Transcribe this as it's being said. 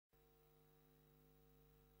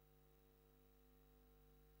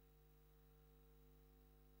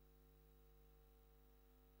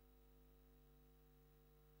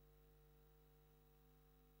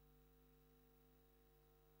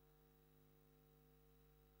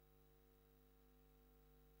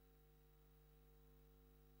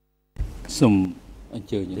សូមអញ្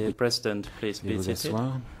ជើញ Dear President, please be Veuillez vous seated.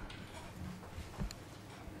 asseoir.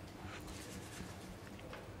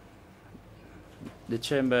 The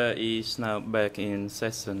chamber is now back in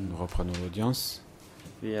session. Nous reprenons l'audience.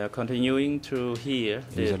 We are continuing to hear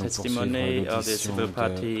Nous the allons testimony poursuivre of the l'audition civil de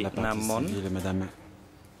party la partie Namon. civile, Madame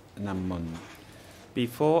Namon.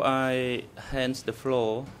 Before I hand the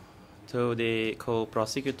floor to the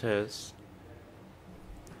co-prosecutors,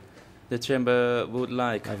 the chamber would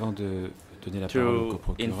like Avant de donner la parole au to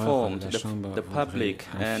coprocureur, inform la Chambre the public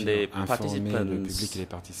voudrait and the informer le public et participants les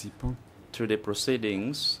participants to the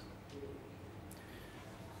proceedings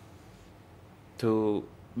to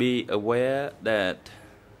be aware that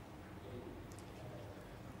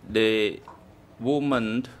the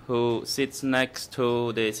woman who sits next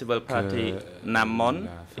to the civil party Namon la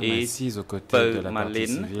femme is assise aux côtés Peu de la partie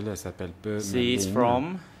Malin. civile, elle s'appelle Peu She is Malin.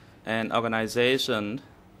 from an organization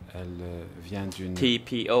Elle vient d'une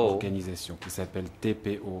TPO. organisation qui s'appelle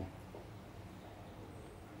TPO.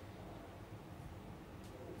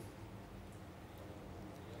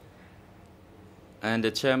 And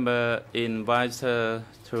the chamber invites her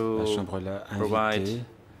La to Chambre l'a provide invitée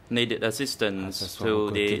needed à assistance s'asseoir aux to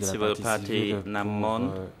côtés the de la civil partie party civile pour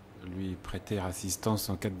Namon. lui prêter assistance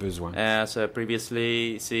en cas de besoin. As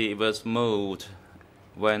previously, she was moved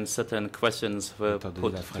when certain questions were Étant donné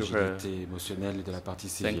put la to her. fragilité émotionnelle de la partie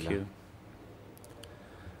Thank civile. you.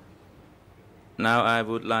 Now I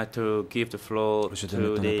would like to give the floor Je donne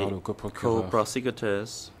to maintenant la the parole au coprocureur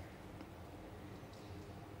co-prosecutors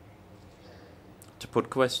to put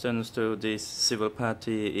questions to this civil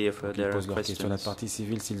party if pour qu'ils there are posent leurs questions à la questions. partie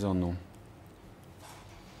civile s'ils en ont.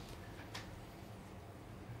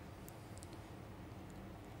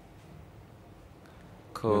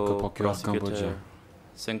 Le coprocureur cambodgien.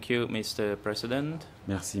 Thank you, Mr. President.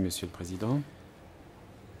 Merci, Monsieur le Président.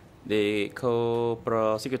 The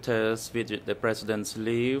co-prosecutors with the President's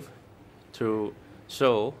leave to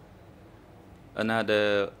show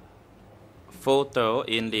another photo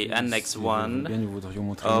in the Annex Si vous voulez 1 bien, nous voudrions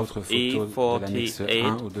montrer une of autre photo de l'annexe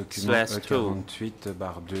 1 au document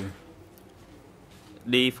E48/2.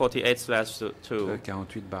 D48/2.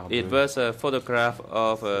 E48/2. It was a photograph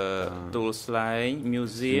of a Tulslang Une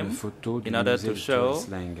museum photo du in order musée to de show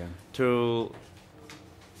Tulslang. to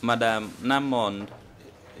Madame Namon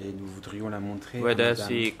Et nous voudrions la montrer à whether Madame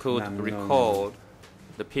she could Namnon recall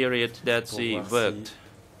the period that pour she voir worked. si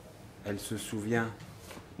elle se souvient.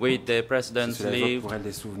 With the Si President's cela évoque leave, pour elle des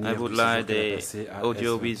I souvenirs would du séjour like qu'elle a the passé à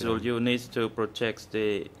audiovisual S21. unit to project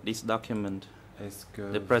this document. Est-ce que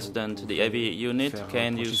The vous President, the pouvez AV unit, faire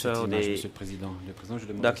can you approcher cette show image, the Monsieur le Président? Le Président, je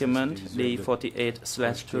demande document si c'est visuel de projeter le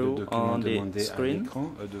D48/2 document on the demandé à screen?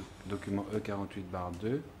 l'écran, document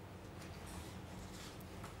E48/2.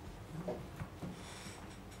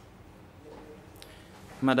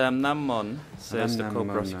 Madame Namon, says the Namon.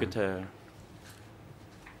 co-prosecutor.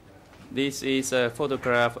 This is a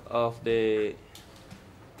photograph of the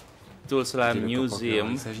Tulslang Il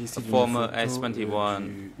Museum, s'agit ici a d'une former photo S21.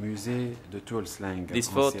 du musée de Tulslang, This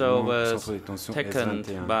photo anciennement was centre de détention taken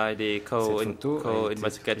S21. by the photo a été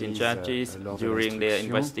co-investigating prise, judges lors de during their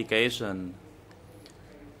l'instruction. investigation.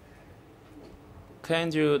 Can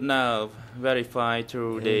you now verify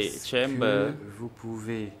through the Est-ce chamber que vous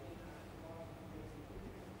pouvez,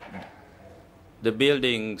 the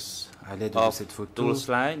buildings à l'aide de of cette photo,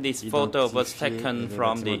 Tulslang? This photo was identifier taken les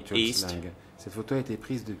from the bâtiments de east. Tulslang? Cette photo a été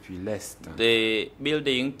prise depuis l'est. The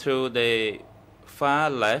building to the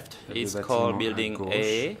far left Le is bâtiment called à building gauche,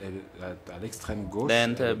 A, à l'extrême gauche,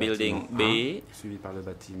 then est the le building bâtiment B, A, suivi par le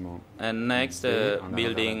bâtiment and next B, en allant vers la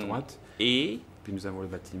building droite. E, Puis nous avons le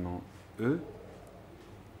bâtiment E,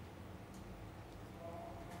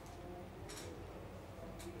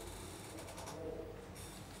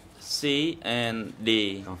 C, and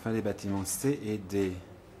D. et enfin les bâtiments C et D.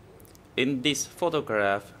 In this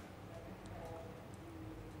photograph,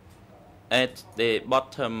 at the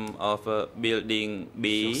bottom of building Sur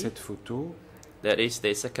B, cette photo, that is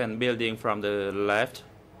the second building from the left,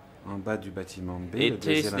 en bas du bâtiment B, le it is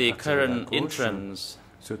deuxième the à partir de la current gauche, entrance,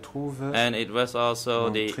 se trouve and it was also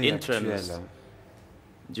the l'entrée entrance actuelle.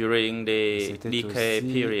 during the C'était decay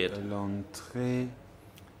aussi period. l'entrée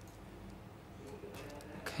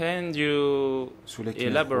Can you sous l'éclair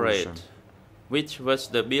elaborate rouge. which was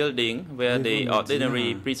the building where the Pouvez-vous nous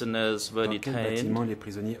ordinary dire prisoners were Dans quel bâtiment detained, les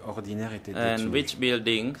prisonniers ordinaires étaient and détenus? which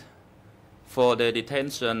building for the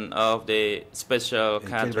detention of the special Et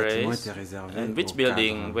quel bâtiment cadres, était réservé and which aux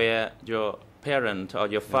building cadres? where your parent or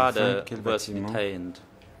your enfin, father quel was bâtiment detained?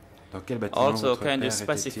 Dans quel bâtiment Also, votre can you père était-il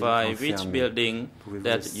specify which enfermé? building Pouvez-vous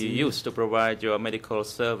that aussi you used to provide your medical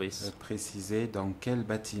service? préciser dans quel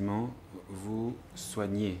bâtiment vous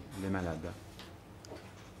soignez les malades.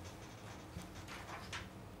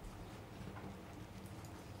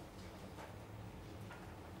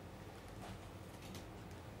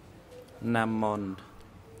 Namon.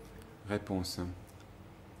 Réponse.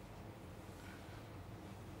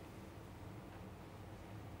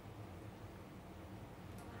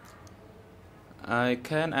 I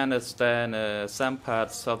can understand some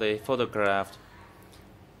parts of the photograph.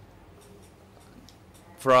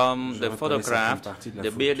 From the photograph,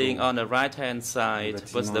 the building on the right-hand side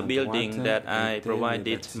was the building that I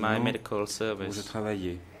provided my medical service.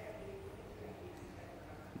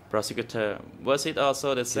 Prosecutor, was it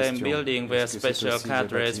also the same building where special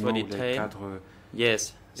cadres were detained?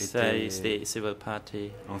 Yes, says the civil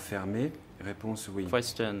party. Enfermé? Réponse oui.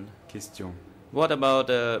 Question. Question. What about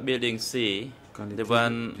building C, the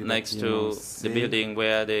one next to the building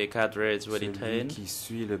where the cadres were detained? Qui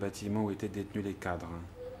suit le bâtiment où étaient détenus les cadres.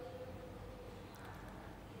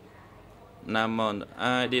 Namon,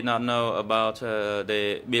 I did not know about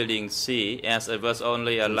the building C, as I was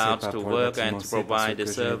only allowed to work and to provide the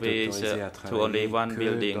service to only one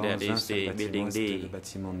building, that is the building D.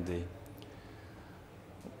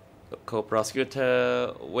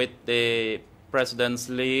 Co-prosecutor, with the President's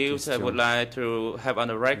leave, I would like to have on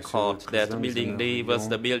the record that building D was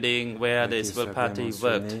the building where the civil party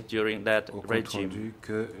worked during that regime.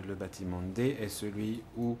 Que le bâtiment D est celui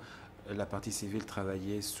où la partie civile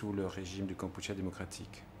travaillait sous le régime du Kampuchea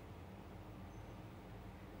démocratique.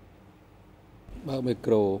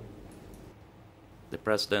 The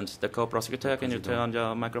President, the co-prosecutor, can you turn on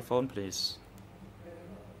your microphone, please?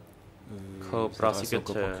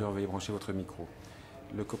 Co-prosecutor. Veuillez brancher votre micro.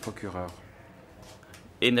 Le co-procureur.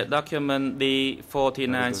 In the document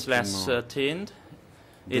D49/13,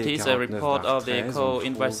 it is a report of the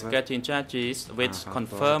co-investigating judges which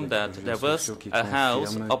confirmed that there was a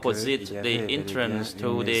house opposite the entrance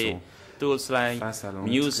to the Tulslang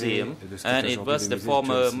Museum, and it was the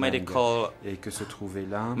former medical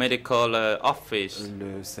office.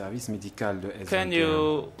 Can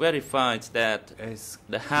you verify that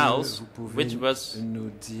the house, which was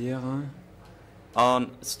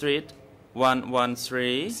on Street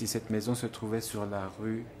 113, si cette maison se trouvait sur la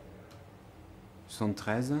rue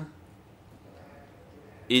 113,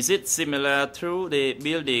 is it similar to the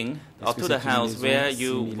building or to the house where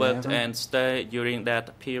you worked and stayed during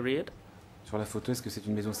that period? Sur la photo, est-ce que c'est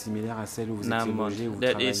une maison similaire à celle où vous étiez logé ou vous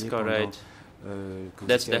that travailliez is correct.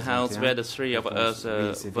 That's the house where the three of us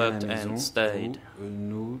worked and stayed.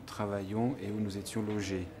 Nous travaillons et où nous étions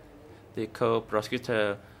logés. The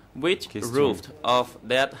co-prosecutor, which roof of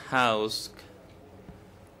that house,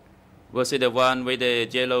 was it the one with the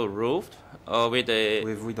yellow roof or with the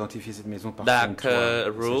dark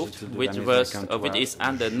roof, which is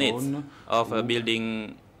underneath of a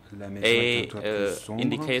building A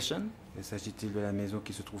indication? S'agit-il de la maison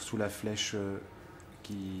qui se trouve sous la flèche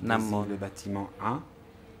qui désigne le bâtiment A?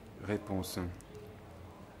 Réponse.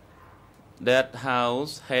 That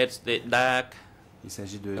house has the dark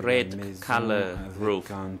red color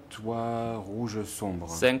roof. Un toit rouge sombre.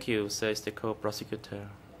 Thank you, says the co-prosecutor.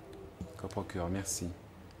 Co-procureur, merci.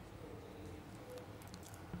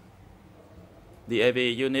 The AV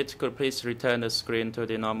unit could please return the screen to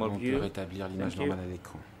the normal view. On peut rétablir l'image normale à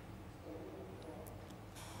l'écran.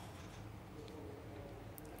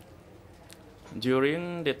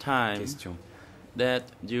 During the time that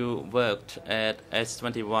you worked at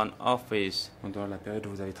S21 office, pendant la période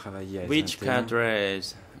où vous avez travaillé à which cadres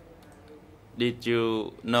did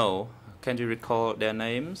you know? Can you recall their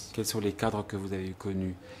names? Quels sont les cadres que vous avez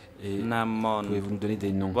connus? Et Namon. Pouvez-vous nous donner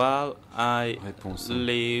des noms? While I Réponse.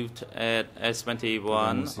 lived at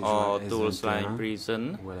S21 or Tulslang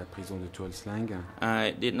prison, ou à la prison de Tulslang,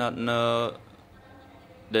 I did not know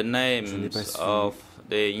the names of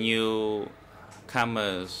the newcomers.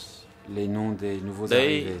 Les noms des nouveaux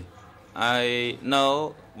arrivés. I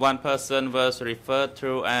know one person was referred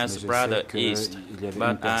to as Brother East,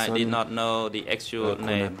 but I did not know the actual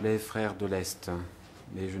name. On appelait Frère de l'Est,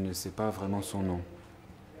 mais je ne sais pas vraiment son nom.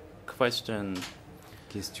 Question.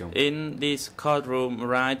 Question. In this courtroom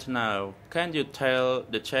right now, can you tell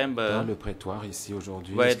the chamber dans le prétoire ici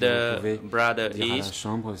aujourd'hui, whether Brother East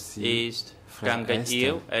is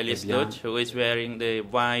Kangaiil, alias who is wearing the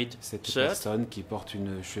white cette shirt? Personne qui porte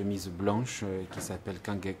une chemise blanche qui s'appelle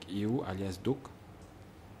Kangaiil, alias Duk?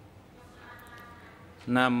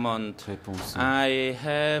 Namont. Réponse. I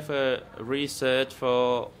have researched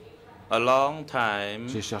for a long time.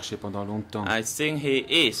 J'ai cherché pendant longtemps. I think he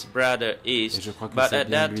is Brother East, but at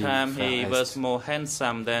that time he was more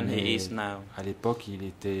handsome than he is now. À l'époque, il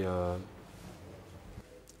était.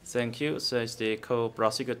 Thank you, says the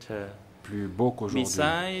co-prosecutor. plus beau qu'aujourd'hui.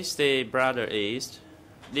 Besides the brother East,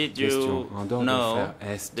 did Question. you En dehors know de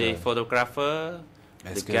frère Est, the photographer,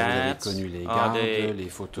 est-ce the que vous avez guards, connu les or gardes, the les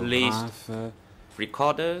photographes,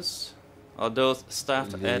 recorders, or those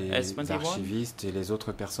staffed at les S21? archivistes et les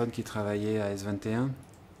autres personnes qui travaillaient à S21?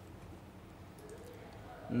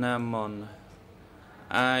 Namon.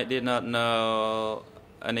 I did not know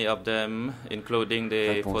any of them, including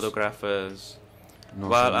the Réponse. photographers. Non,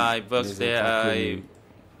 While je I worked les ai there, pas I connus.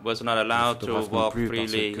 was not allowed to photographes non walk plus,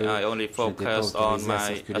 parce freely. que I only je n'étais pas focused on autorisé à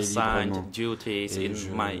my circuler assigned librement. duties Et in je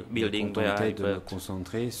my me building where I contentais de me worked.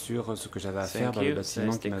 concentrer sur ce que j'avais à faire Thank dans le you,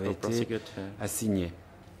 bâtiment says qui the m'avait été co-prosecutor. assigné.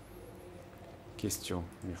 Question.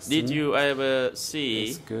 Merci. Did you ever see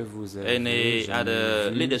Est-ce que vous avez any jamais other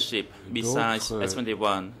vu leadership besides d'autres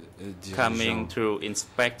S21 coming dirigeants to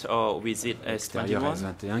inspect or visit extérieurs à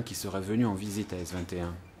S21? S21 qui seraient venus en visite à S21?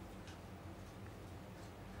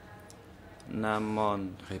 Namon.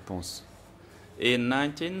 Réponse. In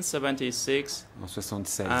 1976, En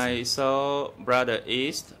 76, I saw Brother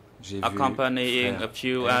East j'ai vu accompanying frère a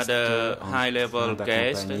few Est other en high-level train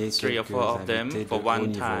guests, d'accompagner 3 or quelques 4 of them, invités for de haut one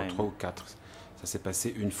niveau, time. 3 ou 4. Ça s'est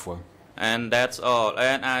passé une fois. And that's all.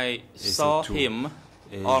 And I saw tout. him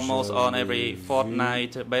Et almost je on l'ai every vu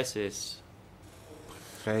fortnight basis.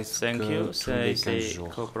 presque Thank you, tous les says 15 the jours.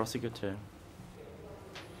 co-prosecutor.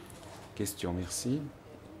 Question, merci.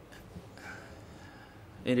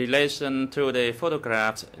 In relation to the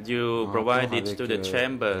photographs you En provided rapport to avec, the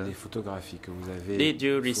chamber, les photographies que vous avez did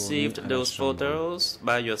you fournies receive à la those chambre, photos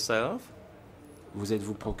by yourself? vous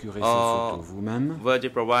êtes-vous procuré ces Or photos vous-même were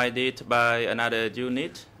you provided by another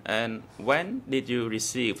unit? And when did you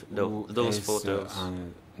receive ou those est-ce photos?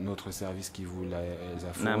 un autre service qui vous les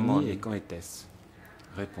a Namon. fournis et quand était-ce?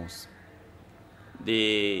 Réponse.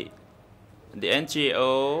 The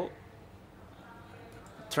NGO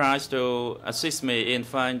tries to assist me in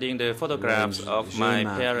finding the photographs of my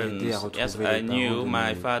m'a aidé parents. à retrouver Yes, les I parents knew de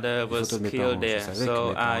my mes- father les was photos de mes killed parents. Je there, savais que so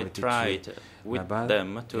mes parents I étaient tués tried with là-bas,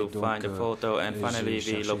 them to et donc, find the photo, and finally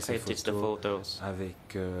j'ai we cherché ces located the photos.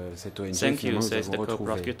 avec cette ONG. Thank you, Finalement, nous says the avons retrouvé.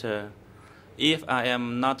 co-prosecutor. If I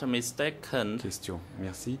am not mistaken, Question.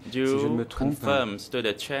 Merci. Si je ne you me trompe, confirmed to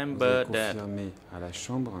the vous chamber avez that confirmé à la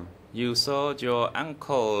chambre you saw your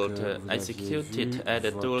uncle que vous aviez executed vu at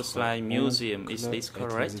the votre Tulsa Museum. oncle Is this être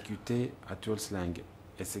correct? exécuté à Tulslang.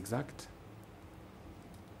 Est-ce exact?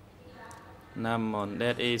 Namon,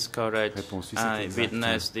 that is correct. Réponse, oui, c'est I exact.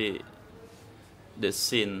 witnessed the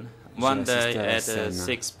scene J'ai one assisté day à la at scène.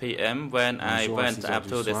 6 p.m. when Un I jour à went 6 heures up du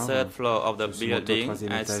to the soir, third floor of the je suis monté au building.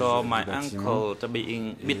 troisième I étage saw du my bâtiment uncle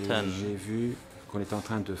being et beaten. j'ai vu qu'on était en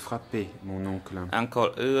train de frapper mon oncle.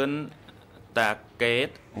 Uncle Un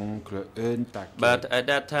Taket. Oncle Un Taket. But at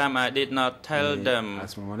that time I did not tell Mais them à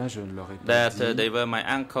ce moment-là, je ne leur ai pas that dit they were my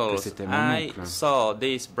uncles. c'était mon I oncle. saw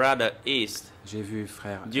this brother East J'ai vu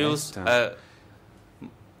frère use Est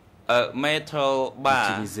a metal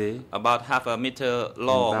bar utiliser about half a meter une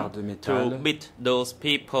barre long de to métal beat those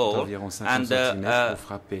people d'environ 50 under cm a pour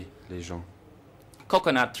frapper les gens.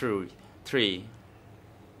 coconut tree.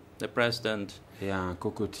 The president. Et un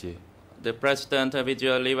cocotier. The president,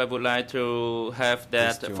 visually, I would like to have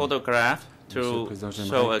that Question. photograph Monsieur le to Président, show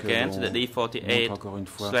j'aimerais que again l'on the montre encore une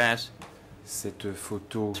fois D48/2 cette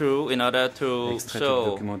photo in order to extraite du show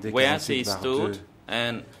document where D48/2 she stood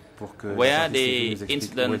and pour que where la partie civile the nous explique où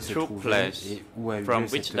incident elle se took trouvait place, et où a eu from lieu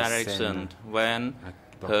which cette direction, scène. when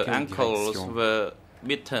Dans her quelle uncles direction were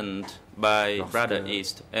beaten by Lorsque Brother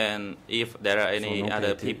East, and if there are son any oncle a other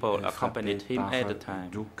été people frappé accompanied him par at the time.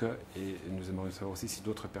 Duke, et nous aimerions savoir aussi si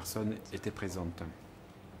d'autres personnes étaient présentes.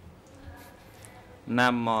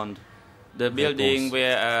 Namond, the building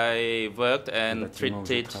where I worked and bâtiment où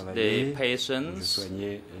j'ai treated the travaillé, où je patients,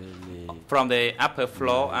 soignais les... from the upper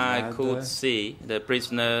floor I malades. could see the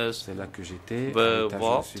prisoners C'est là que j'étais, were à l'étage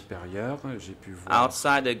walked supérieur. J'ai pu voir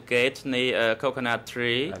outside the gate near a coconut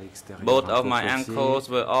tree. à l'extérieur Both un of my cocotier, uncles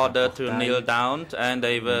were un ordered to portail. kneel down and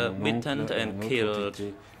they were Mon beaten oncle et un and autre ont killed.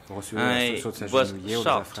 été reçus I sur de was s'agenouiller, on les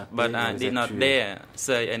a shocked, frappés, but on I les did a not tués. dare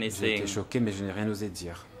say J'ai anything. été choqué, mais je n'ai rien osé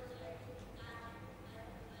dire.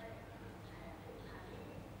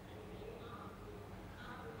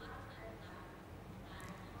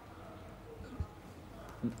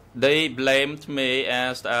 They blamed me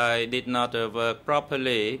as I did not work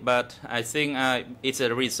properly, but I think it's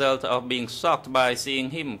a result of being shocked by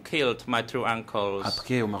seeing him killed my two uncles.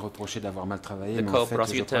 Après, on m'a reproché d'avoir mal travaillé, The mais en fait, je crois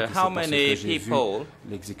co-prosecutor, que c'est how parce many que j'ai vu people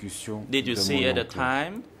l'exécution did you de see mon at the oncle.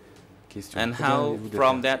 time? And how,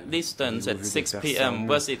 from that distance at 6 p.m.,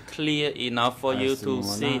 was it clear enough for you to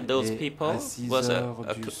see those people? Was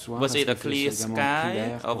it a clear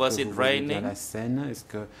sky or was it raining?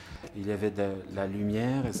 Il y avait de la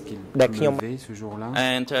lumière, est-ce qu'il pleuvait ce jour-là?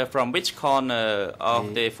 And from which corner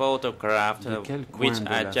of the photograph which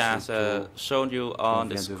I just showed you on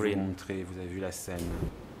the screen? Vous avez vu la scène.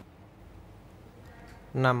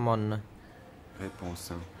 Namon.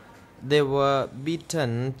 Réponse. They were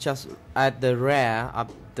beaten just at the rear of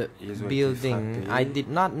the building. I did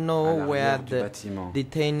not know where the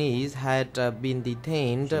detainees had been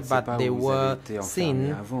detained, but they were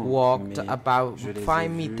seen walked about 5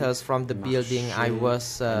 meters from the building I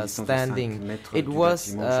was standing. It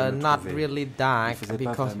was not really dark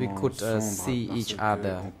because we could see each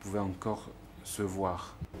other.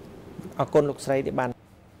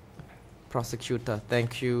 Prosecutor,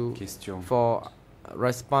 thank you for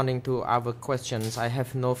responding to our questions. I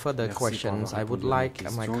have no further questions. I would like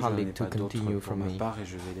my colleague to continue from me.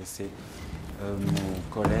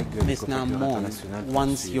 Ms. Namon,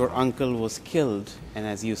 once your uncle was killed, and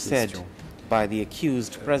as you said, by the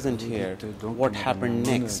accused present here, what happened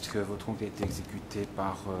next? Votre oncle a été exécuté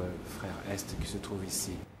par frère Est qui se trouve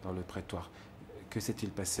ici, dans le prétoire. Que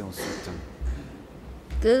s'est-il passé ensuite?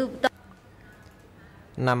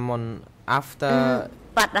 Namon, after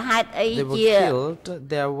they were killed,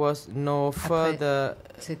 there was no further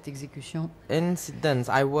incidents.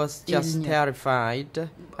 I was just terrified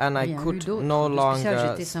and I could no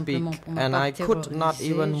longer speak and I could not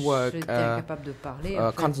even work,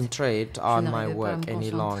 concentrate on my work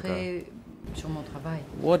any longer.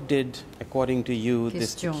 What did, according to you,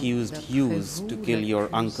 this accused use to kill your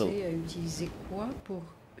uncle?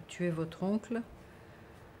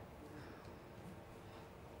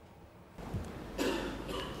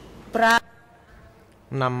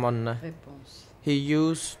 Namon. He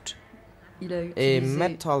used a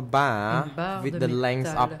metal bar with the length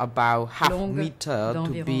of about half meter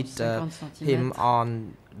to beat him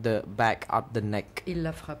on the back of the neck.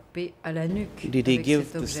 Did he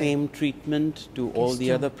give the same treatment to all the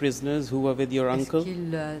other prisoners who were with your uncle?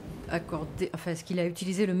 Est-ce qu'il a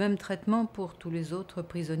utilisé le même traitement pour tous les autres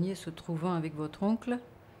prisonniers se trouvant avec votre oncle?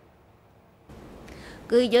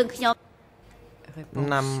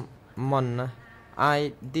 Namon,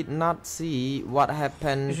 I did not see what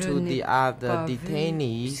happened to the other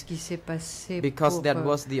detainees because that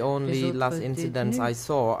was the only last incident I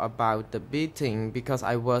saw about the beating, because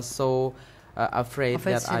I was so afraid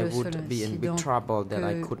that I would be in big trouble that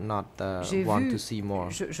I could not want to see more.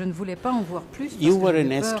 You were in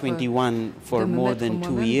S21 for more than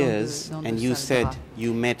 2 years and you said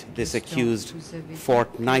you met this accused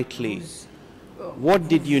fortnightly. What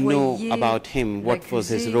did you know about him? What was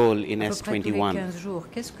his role in S21?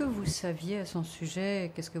 Qu'est-ce que vous saviez à son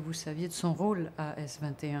sujet? Qu'est-ce que vous saviez de son rôle à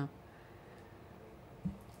S21?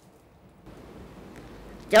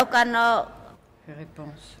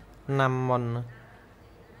 Réponse. Namon,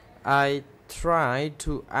 I tried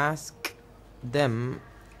to ask them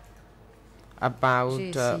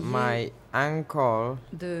about my uncle.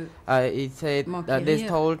 He said they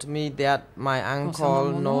told me that my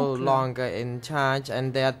uncle no longer in charge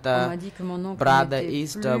and that Brother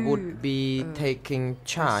East would be taking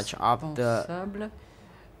charge of the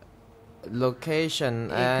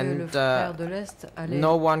location, and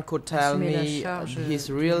no one could tell me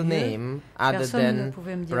his real name other than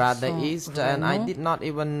Brother East, and I did not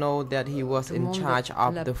even know that he was in charge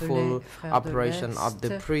of the full operation of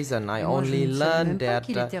the prison. I only learned that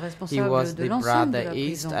he was the Brother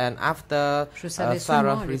East, and after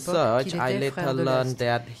thorough research I later learned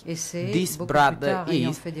that this Brother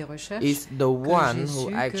East is the one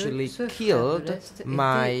who actually killed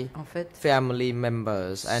my family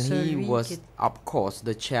members, and he was, of course,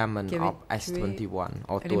 the chairman of S21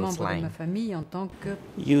 or Tuol Sleng.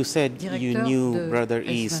 You said you knew Brother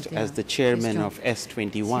East as the chairman of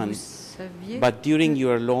S21, but during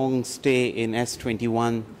your long stay in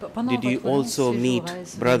S21, did you also meet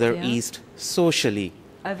Brother East socially?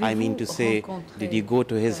 I mean to say, did you go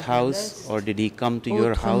to his house or did he come to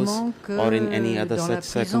your house or in any other such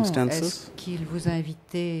circumstances? Est-ce qu'il vous a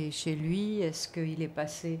invité chez lui? Est-ce qu'il est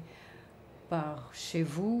passé par chez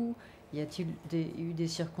vous? Y a-t-il eu des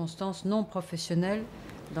circonstances non professionnelles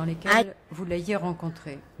dans lesquelles vous l'ayez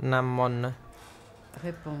rencontré? Namon.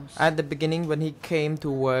 Réponse. At the beginning, when he came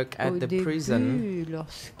to work at the prison,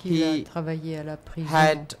 he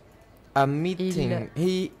had a meeting.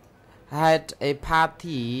 He had a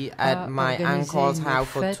party at my uncle's house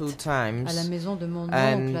for 2 times,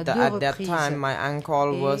 and at that time my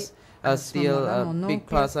uncle was still a big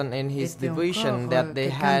person in his division, that they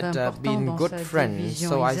had been good friends.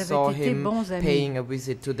 So I saw him paying a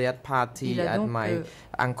visit to that party at my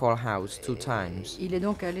uncle's house 2 times.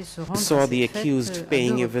 Saw the accused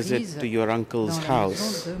paying a visit to your uncle's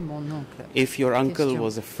house. If your uncle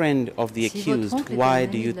was a friend of the accused, why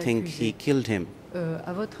do you think he killed him?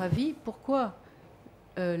 À votre avis, pourquoi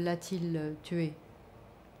l'a-t-il tué?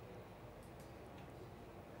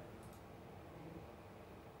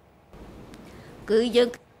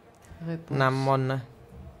 Namon,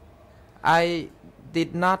 I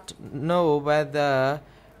did not know whether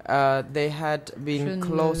they had been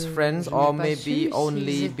close friends, or maybe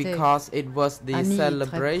only because it was the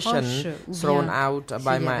celebration thrown out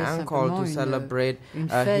by my uncle to celebrate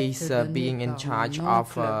his being in charge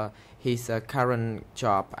of his current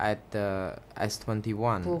job at the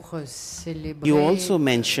S21. You also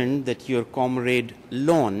mentioned that your comrade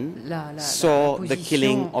Lon saw the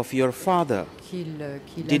killing of your father.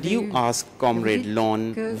 Did you ask comrade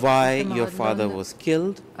Lon why your father was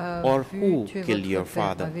killed, or who killed your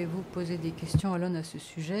father? Avez-vous posé des questions à Lon à ce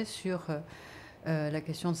sujet sur la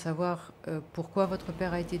question de savoir pourquoi votre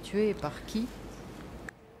père a été tué et par qui?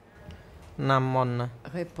 Namon.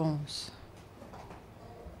 Réponse.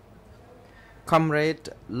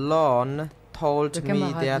 Comrade Lon told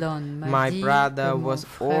me that my brother was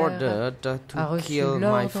ordered to kill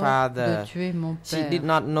my father. She did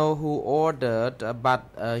not know who ordered, but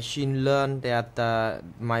she learned that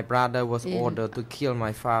my brother was ordered to kill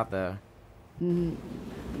my father.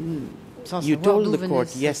 You told the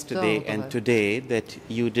court yesterday and today that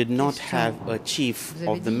you did not have a chief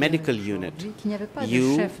of the medical unit.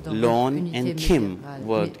 You, Lon, and Kim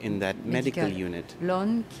worked in that medical unit.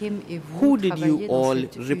 Who did you all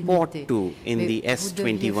report to in the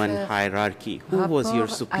S21 hierarchy? Who was your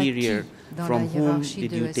superior? From whom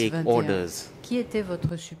did you take orders? Qui était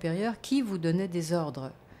votre supérieur? Qui vous donnait des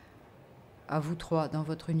ordres? À vous trois dans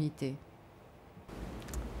votre unité.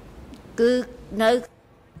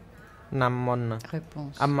 Namon.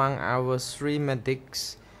 Réponse. Among our 3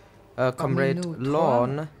 medics, Comrade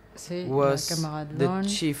Lon was the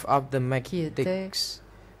chief of the medics,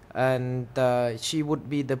 and she would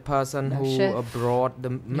be the person who brought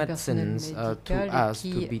the medicines to us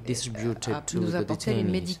to be distributed to the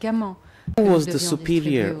detainees. Who was the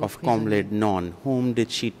superior of Comrade Lon? Whom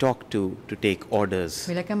did she talk to take orders?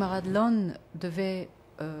 Mais la camarade Lon devait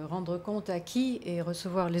rendre compte à qui et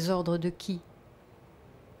recevoir les ordres de qui?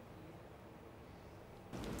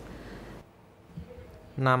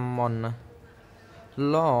 Namon.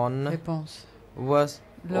 Lon was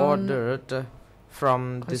ordered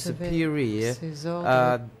from the superior,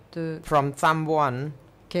 from someone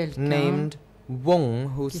named Wong,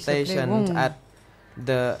 who stationed at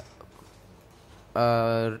the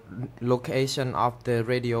location of the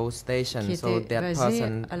radio station, so that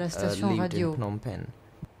person lived in Phnom Penh.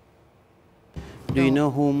 Do you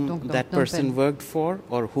know whom that person worked for,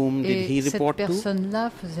 or whom did he report to? Cette personne-là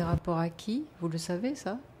faisait rapport à qui? Vous le savez,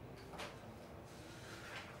 ça?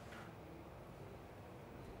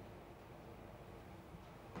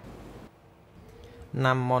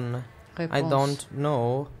 Namon. I don't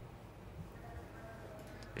know.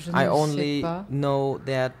 I only know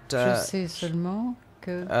that that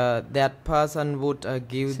person would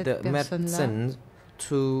give the medicine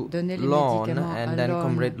to Lon, and then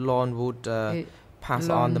Comrade Lon would pass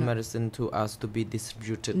on the medicine to us to be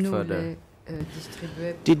distributed further.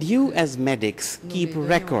 Did you as medics keep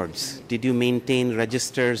records? Did you maintain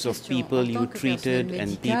registers of people you treated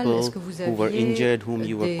and people who were injured whom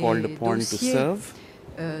you were called upon to serve?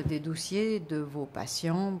 Des dossiers de vos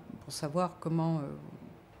patients pour savoir comment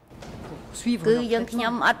suivre leur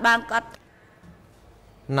traitement.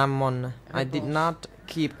 Namon, I did not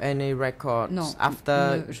keep any records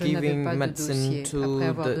after giving medicine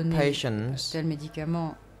to the patients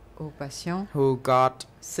who got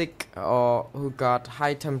sick or who got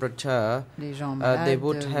high temperature. They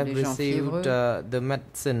would have received the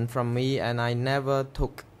medicine from me, and I never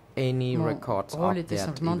took any records of that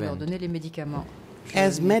event.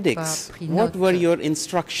 As medics, what were your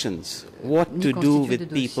instructions? What to do with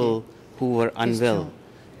people who were unwell?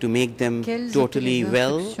 To make them totally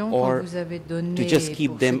well, or to just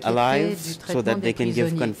keep them alive so that they can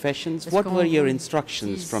give confessions? What were your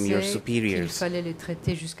instructions from your superiors? Il fallait les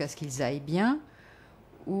traiter jusqu'à ce qu'ils aillent bien,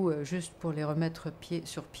 ou juste pour les remettre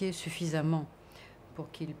sur pied suffisamment pour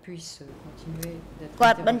qu'ils puissent continuer d'être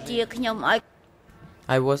interrogés.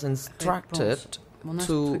 I was instructed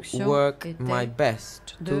to work my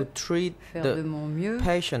best to treat the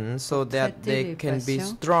patients so that they can be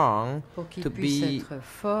strong, to be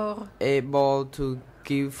able to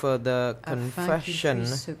give further confession,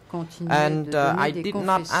 and I did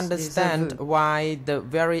not understand why the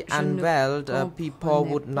very unwell people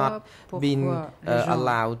would not be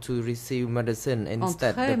allowed to receive medicine.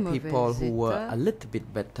 Instead, the people who were a little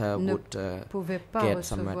bit better would get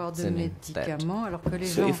some medicine instead.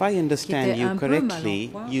 So if I understand you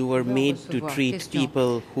correctly, you were made to treat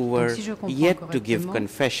people who were yet to give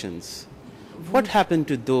confessions. What happened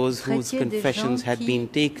to those whose confessions had been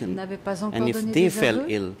taken? And if they fell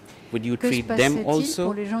ill, would you treat them also?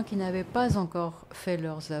 Pour les gens qui n'avaient pas encore fait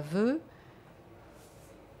leurs aveux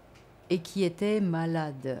et qui étaient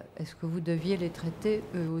malades, est-ce que vous deviez les traiter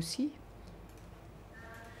eux aussi?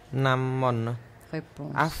 Namon.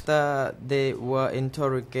 After they were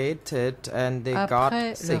interrogated and they got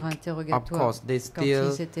sick, of course they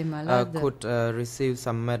still could receive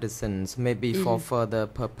some medicines, maybe for further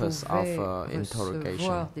purpose of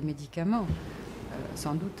interrogation.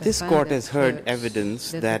 This court has heard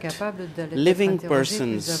evidence that living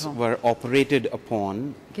persons were operated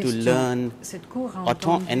upon to learn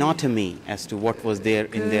anatomy as to what was there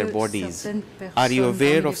in their bodies. Are you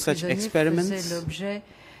aware of such experiments?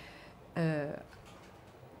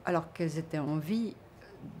 Alors qu'elles étaient en vie,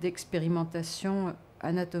 d'expérimentation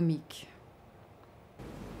anatomique.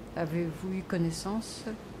 Avez-vous eu connaissance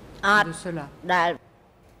de cela?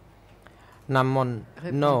 Namon,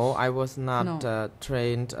 no, I was not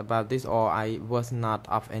trained about this, or I was not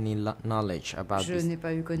of any knowledge about this. Je n'ai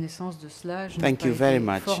pas eu connaissance de cela. Thank you very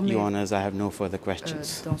much, Your Honors. I have no further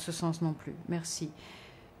questions. Dans ce sens non plus. Merci,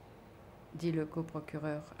 dit le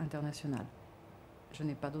coprocureur international. Je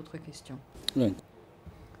n'ai pas d'autres questions.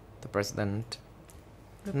 The President.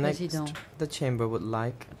 Next, the Chamber would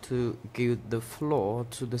like to give the floor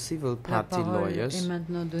to the civil party lawyers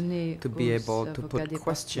to be able to put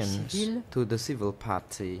questions to the civil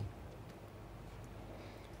party.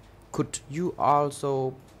 Could you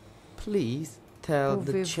also please tell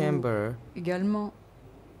the Chamber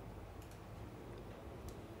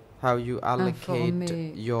how you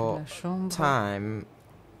allocate your time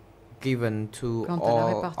given to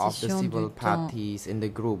all of the civil parties in the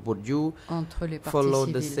group? Would you follow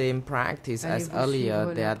the same practice as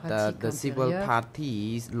earlier, that the civil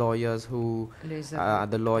parties lawyers who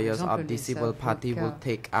the lawyers of the civil party will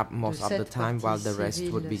take up most of the time while the rest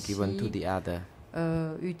would be given to the other?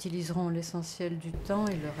 Utiliseront l'essentiel du temps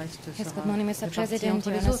et le reste Yes, good morning, Mr. President.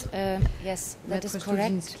 Yes, that is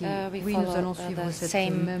correct. We follow the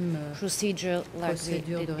same procedure like we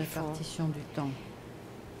did before.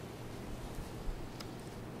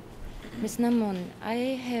 Ms. Namon, I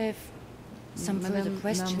have some further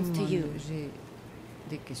questions to you.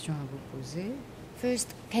 Des questions à vous poser.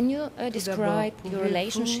 First, can you describe your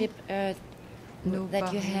relationship that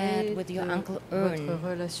you had with your uncle Ern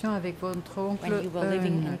when you were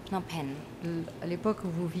living in Phnom Penh? À l'époque où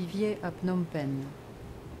vous viviez à Phnom Penh.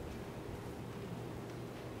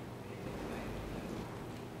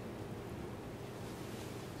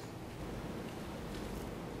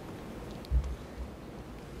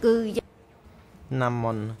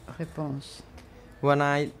 Namon. Réponse. When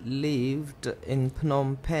I lived in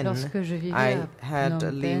Phnom Penh, I had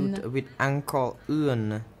lived with Uncle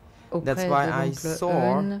Eun. That's why I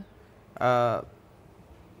saw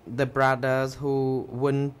the brothers who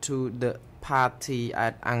went to the party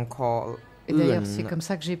at Uncle Eun's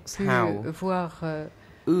house.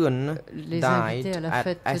 Eun died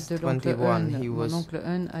at S21. He was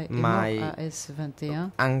my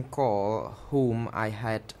uncle whom I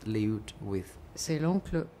had lived with. C'est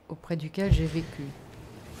l'oncle auprès duquel j'ai vécu.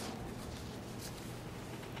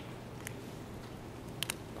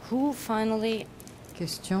 Who finally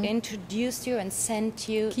introduced you and sent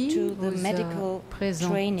you to the medical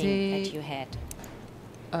training that you had?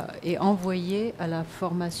 Et envoyé à la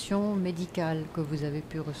formation médicale que vous avez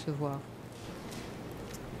pu recevoir?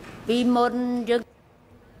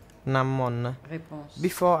 Namon. Réponse.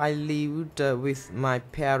 Before I lived with my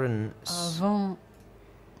parents. Avant,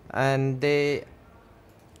 and they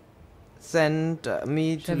sent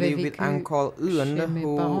me to live with Uncle Eun,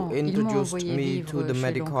 who introduced me to the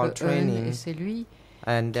medical training,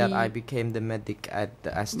 and that I became the medic at the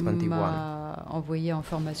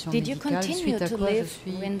S21. Did you continue to live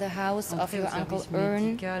in the house of your Uncle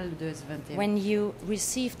Eun when you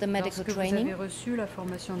received the medical training? Lorsque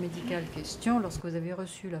vous avez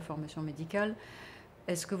reçu la formation médicale,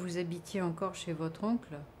 est-ce que vous habitiez encore chez votre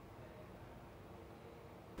oncle?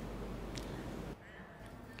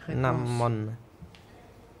 Namon.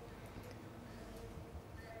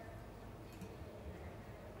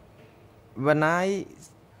 When I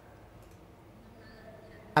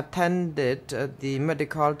attended the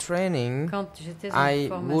medical training, I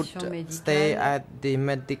would stay at the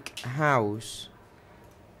medic house.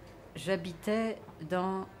 J'habitais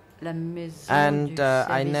dans la maison and du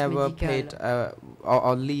I service never médical. paid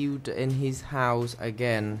or lived in his house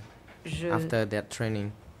again after that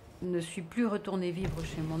training. Ne suis plus retournée vivre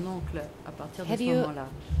chez mon oncle à partir de Have ce you, moment-là.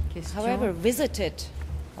 however, visited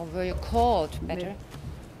or were you called better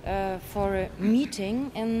for a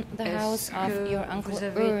meeting in the house of your uncle vous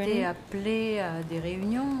avez été Ern appelé à des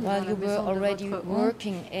réunions while dans you la were maison already de votre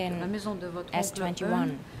working oncle, in la maison de votre S21? oncle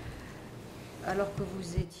Ern, alors que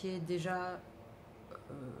vous étiez déjà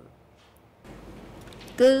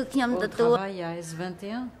au travail à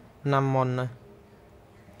S21? Namon.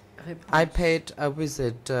 I paid a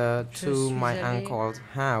visit to my uncle's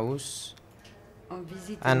house, en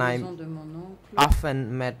visite and à la I maison de mon oncle,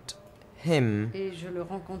 often met him et je le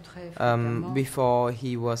rencontrais fréquemment before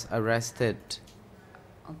he was arrested.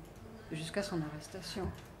 jusqu'à son arrestation.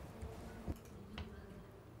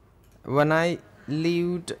 When I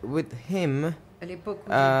lived with him, À l'époque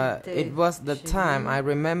où j'habitais it was the chez time lui, I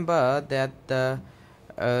remember that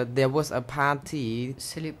there was a party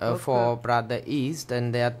c'est l'époque for Brother East,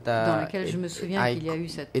 and that dans laquelle je me souviens qu'il y a eu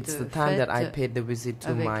cette it's the time that I fête paid the visit to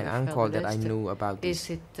avec my le frère uncle de that I l'Est. knew about Et this.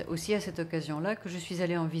 c'est aussi à cette occasion-là que je suis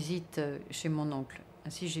allée en visite chez mon oncle.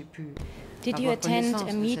 Ainsi, j'ai pu Did you avoir attend connaissance a de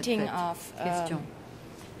cette meeting fête. of Question.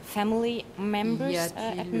 family members Y at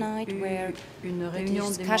a-t-il night eu where une the réunion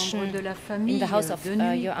des discussion membres de la in famille the house of de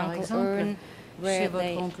nuit, your par uncle exemple, Ern chez where votre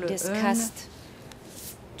they oncle discussed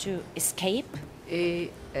to escape?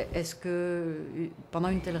 Et est-ce que pendant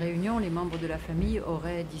une telle réunion, les membres de la famille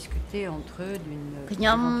auraient discuté entre eux d'une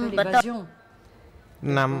éventuelle évasion?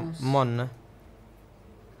 Namon.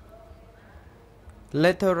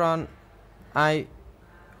 Later on, I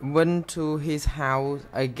went to his house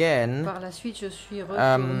again. Par la suite, je suis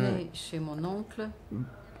retournée chez mon oncle.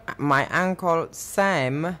 My uncle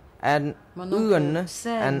Sam and Mon oncle Eun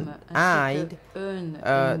Sam and ainsi I que Eun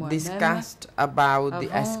et moi-même discussed about the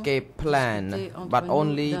avons escape plan, discuté entre but nous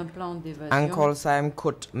only d'un plan d'évasion. Uncle Sam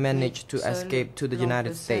could manage to Seul escape to the l'oncle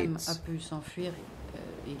United Sam States. a pu s'enfuir.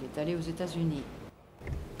 Il est allé aux États-Unis.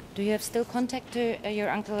 Do you have still contact to your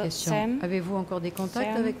uncle Question. Sam? Avez-vous encore des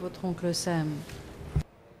contacts Sam? avec votre oncle Sam?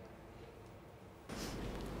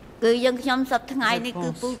 គឺយើងខ្ញុំសប្តាហ៍ថ្ងៃនេះគឺ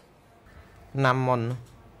Réponse. ពូ Namon.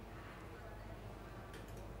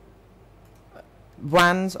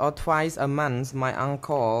 Once or twice a month, my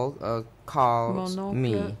uncle calls Mon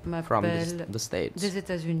me oncle from m'appelle the States. des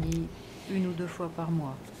États-Unis une ou deux fois par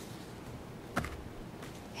mois.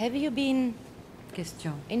 Have you been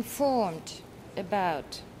Question. informed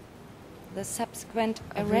about the subsequent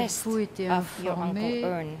arrest Avez-vous été of your uncle informé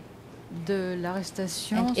Ern? de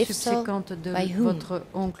l'arrestation And if so, subséquente de by whom? votre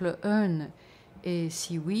oncle Eun? Et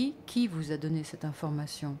si oui, qui vous a donné cette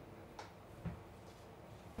information?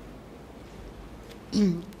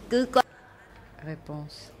 គឺគាត់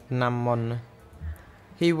Réponse. Namon.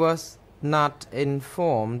 He was not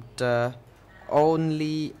informed.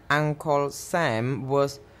 Only Uncle Sam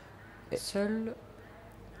was Seul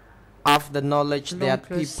of the knowledge that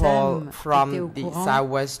l'oncle people Sam était au from the courant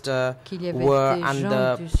southwest qu'il y avait were des gens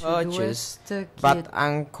under du purchase, sud-ouest qui but étaient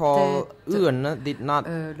Uncle Eun did not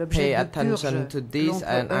l'objet pay de attention purge. to this, L'oncle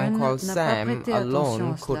and Eun Uncle n'a pas Sam prêté alone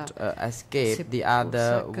attention à could cela. escape. C'est The pour other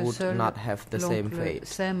ça que would seul not have the same l'oncle fate.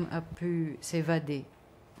 Sam a pu s'évader.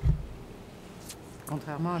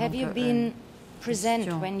 Contrairement à Have you l'oncle been Eun. present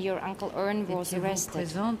Question. when your uncle Ern was Étiez-vous arrested?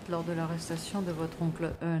 présente lors de l'arrestation de votre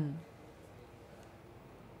oncle Eun?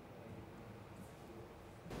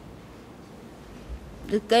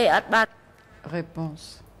គឺគេអត់បាន Réponse.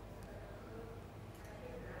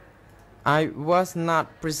 I was not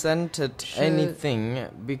presented Je anything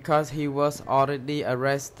because he was already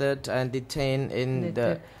arrested and detained in the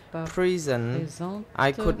N'était pas prison. présente. I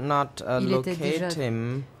could not Il était déjà locate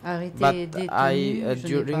him, Arrêté et but détenu. Je n'ai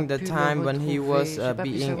during pas the pu le time when he retrouver. was J'ai pas pu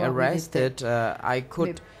being savoir où il arrested, était. I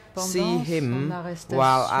could Mais see pendant him son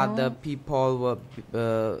while arrestation, other people were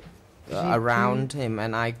j'ai around pu him,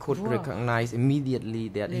 and I could voir recognize immediately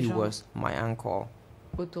that les he gens was my uncle.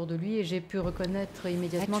 autour de lui et j'ai pu reconnaître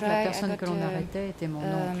immédiatement que la personne que l'on arrêtait était mon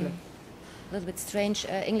oncle. A little bit strange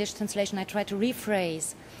English translation. I try to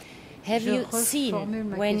rephrase. Have Je you seen reformule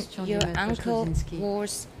ma when question du your maître uncle Strozinski.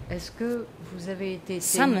 was Est-ce que vous avez été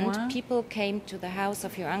summoned? témoin People came to the house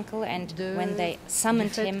of your uncle, and when they du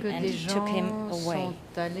summoned fait him que and des took him gens away? sont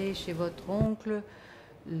allés chez votre oncle,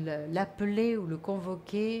 l'appeler ou le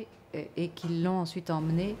convoquer et qu'ils l'ont ensuite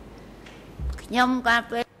emmené? ខ្ញុំគាត់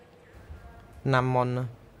ពេល Namon.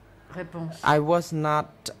 Réponse. I was not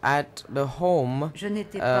at the home Je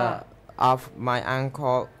n'étais pas of my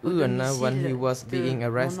uncle Eun when he was being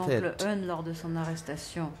arrested. Lors de son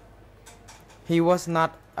arrestation. He was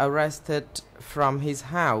not arrested from his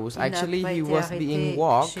house. Actually, he was being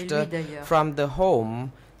walked from the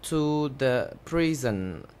home to the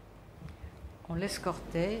prison. On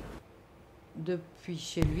l'escortait depuis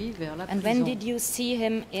chez lui vers la prison. And when did you see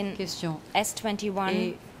him in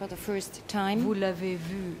S21 for the first time? Vous l'avez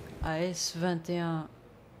vu à S21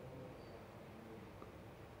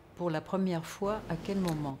 pour la première fois à quel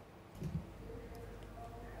moment?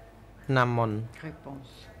 Namon.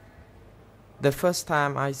 Réponse. The first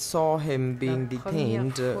time I saw him being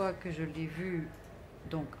detained la première fois que je l'ai vu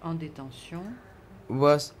donc en détention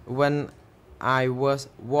was when I was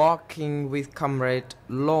walking with Comrade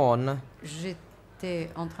Lon.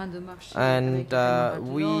 J'étais en train de marcher and avec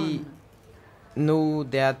we knew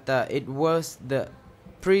that it was the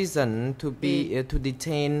prison to be to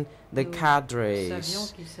detain the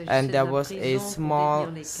cadres, and there was a small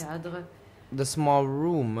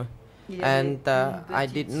room, and I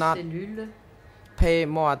did not pay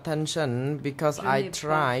more attention because I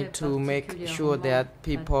tried to make sure that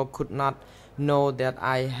people could not know that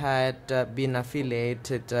I had been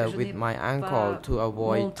affiliated with my uncle to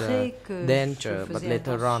avoid danger, but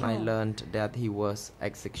later on I learned that he was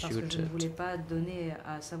executed.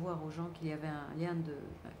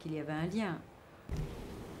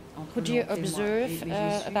 Could you observe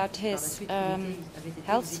about his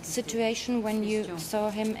health situation when you saw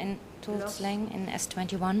him in Tulsleng in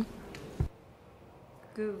S21?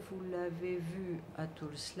 Que vous l'avez vu à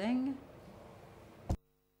Tulsleng,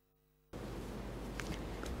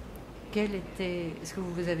 est-ce que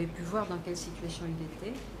vous avez pu voir dans quelle situation il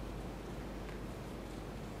était?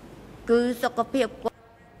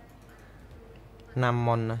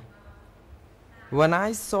 Namon. When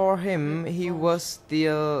I saw him, he was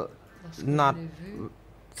still not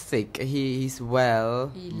sick. He is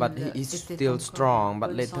well, but he is still strong.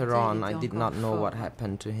 But later on, I did not know what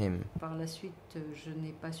happened to him. Par la suite, je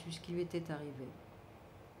n'ai pas su ce qui lui était arrivé.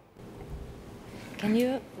 Can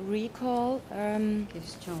you recall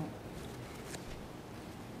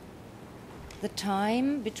the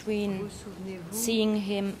time between seeing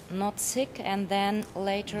him not sick and then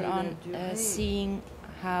later on seeing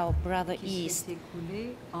how Brother East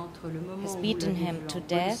has beaten him to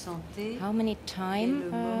death? How many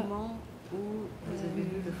time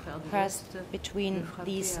passed between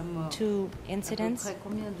these two incidents?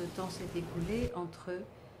 Combien de temps s'est écoulé entre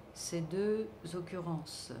ces deux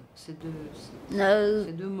occurrences, ces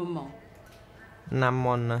deux moments?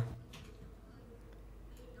 Namon.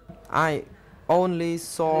 I only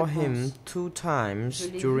saw him 2 times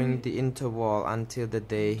during the interval until the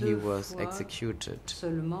day he was executed.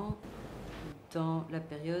 Seulement dans la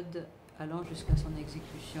période allant jusqu'à son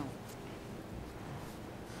exécution.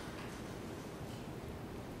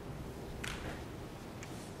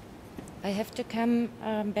 I have to come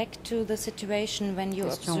back to the situation when you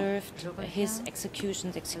observed his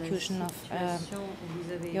execution of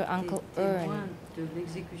your uncle Eun.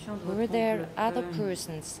 Were there other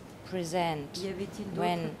persons present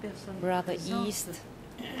when Brother East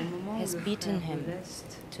has beaten him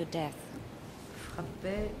to death?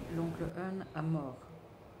 Frappait l'oncle Eun à mort.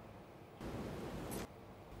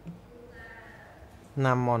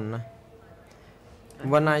 Namon.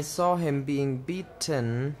 When I saw him being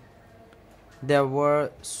beaten, there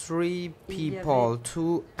were 3 people,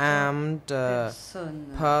 2 armed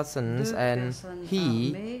persons, and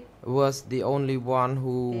he was the only one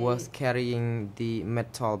who was carrying the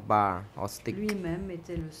metal bar or stick. Lui-même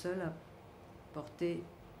était le seul à porter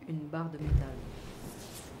une barre de métal.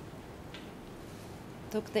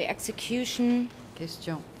 Took the execution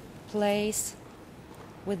place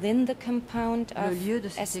within the compound of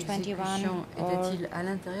S21 or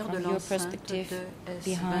from your perspective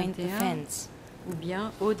behind the fence? Ou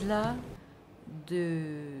bien au-delà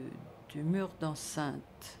du mur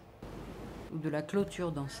d'enceinte ou de la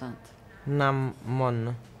clôture d'enceinte?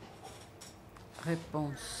 Namon.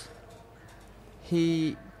 Réponse.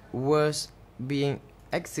 He was being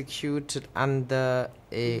executed under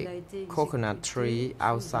a coconut tree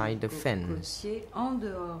outside the fence. En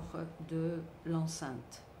dehors de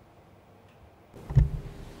l'enceinte.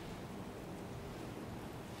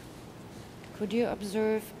 Could you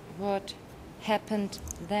observe what happened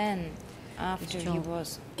then after he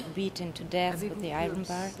was beaten to death with the iron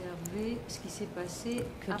bar?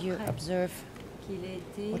 Could you observe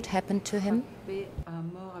what happened to him?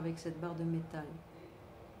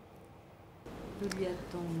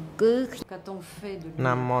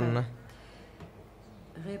 Namon.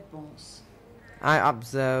 Réponse. I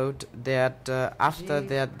observed that after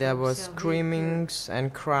that there were screamings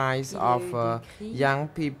and cries of young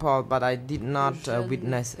people, but I did not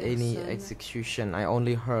witness any execution. I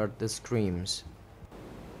only heard the screams.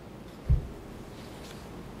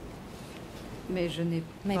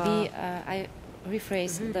 Maybe I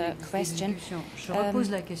rephrase the question.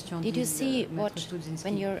 Did you see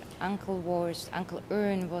when your Uncle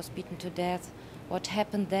Ern was beaten to death? What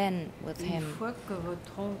happened then with him?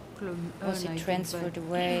 Was he transferred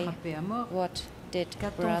away? What did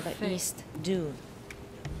Brother East do?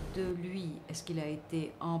 De lui, est-ce qu'il a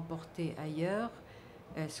été emporté ailleurs?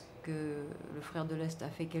 Est-ce que le frère de l'Est a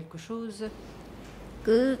fait quelque chose?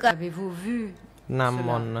 Avez-vous vu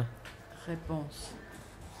cela? Réponse.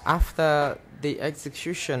 After the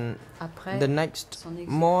execution, the next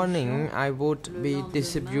morning I would be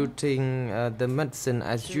distributing the medicine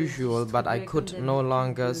as usual, but I could no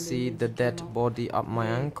longer see the dead body of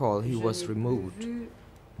my uncle. He was removed.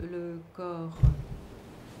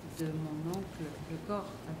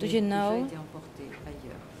 Do you know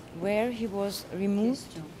where he was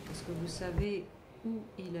removed? Est-ce que vous savez où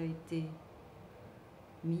il a été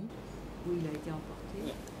mis, où il a été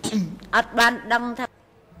emporté?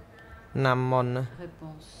 Namon.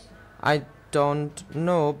 I don't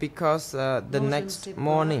know because the next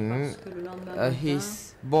morning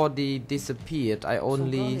his body disappeared. I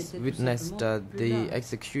only witnessed the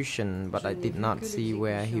execution, but I did not see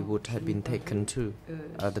where he would have been taken to,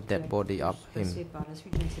 the dead body of him.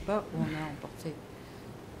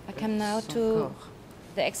 I come now to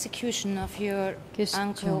the execution of your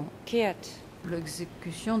uncle Keat.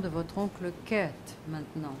 L'exécution de votre oncle Keat,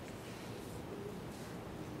 maintenant.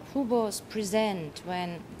 Who was present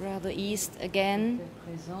when Brother East again,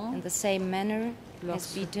 in the same manner,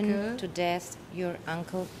 has beaten to death your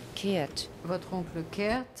uncle Keat? Votre oncle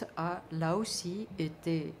Keat a là aussi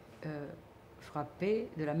été frappé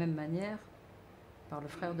de la même manière par le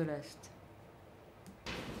frère de l'Est.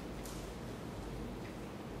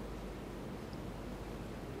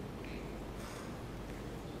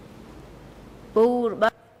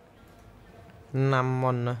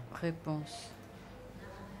 Namon. Réponse.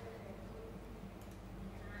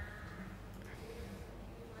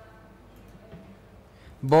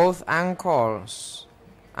 Both uncles,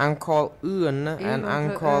 Uncle Eun and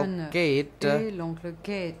Uncle Gate,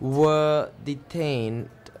 were detained.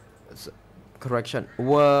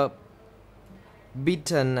 Were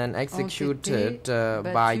beaten and executed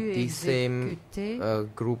by the same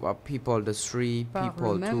group of people, the three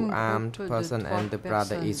people, two armed person and the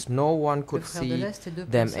Brother East. No one could see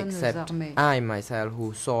them except I myself,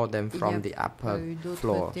 who saw them from the upper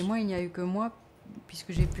floors.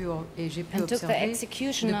 Puisque j'ai pu observer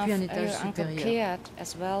depuis un étage supérieur.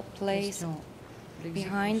 As well place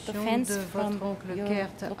behind the fence from your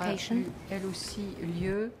location. Elle aussi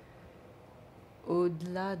lieu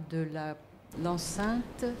au-delà de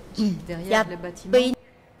l'enceinte derrière le bâtiment.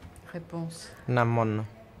 Réponse. Namon.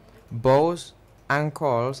 Both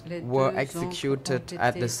uncles were executed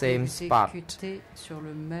at the same spot.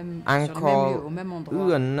 Uncle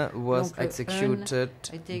Eun was executed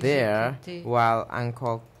there, while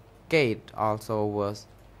Uncle Gate also was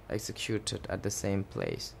executed at the same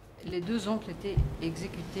place. Les deux oncles étaient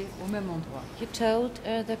exécutés au même endroit. You told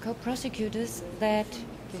the co-prosecutors that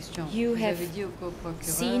you have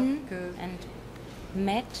seen and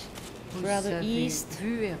met Brother East.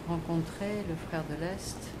 Vu et rencontré le frère de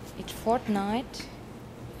l'Est. Each fortnight.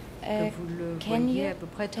 Can you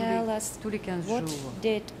tell us what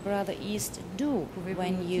did Brother East do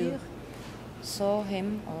when you saw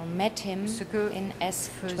him or met him in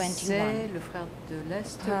S21,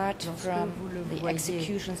 apart from the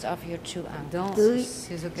executions of your two uncles? Dans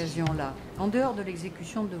ces occasions-là, en dehors de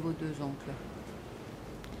l'exécution de vos deux oncles.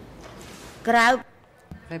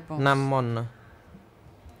 Réponse. Namon.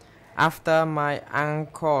 After my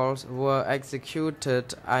uncles were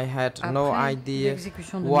executed, I had no idea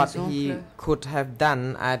what he could have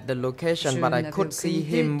done at the location, but I could see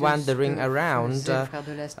him wandering around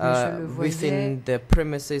within the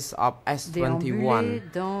premises of S21.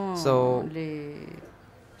 So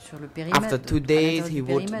after 2 days he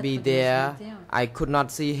would be there. I could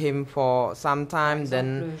not see him for some time,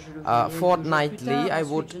 then fortnightly I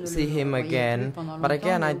would see him again, but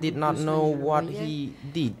again I did not know what he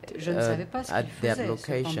did at that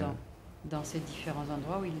location. Dans ces différents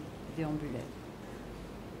endroits où il déambulait.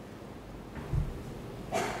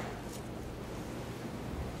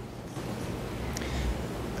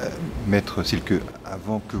 Maître Silke,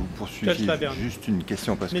 avant que vous poursuiviez, juste une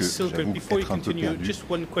question parce que j'avoue être un peu perdu.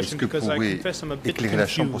 Est-ce que vous pouvez éclairer la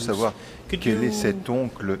Chambre pour savoir quel est cet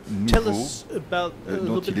oncle nouveau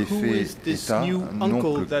dont il est fait état, un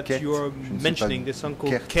oncle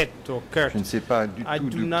Ket, je ne sais pas du tout de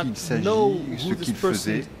qui il s'agit, ce qu'il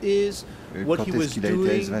faisait. Quand est-ce qu'il a été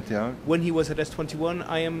à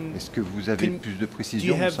S21? Est-ce que vous avez plus de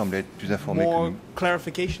précisions? Vous semblez être plus informé que nous.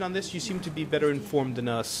 Clarification on this? You seem to be better informed than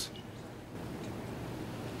us.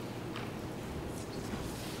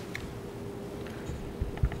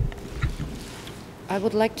 I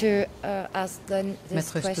would like to ask then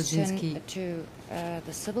this question to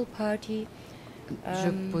the civil party. Je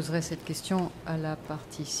poserai cette question à la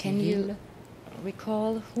partie Can you civile.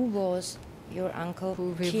 recall who was your uncle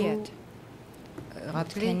Kiet?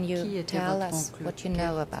 Can you tell us what you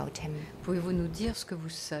know about him? Pouvez-vous nous dire ce que vous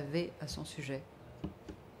savez à son sujet?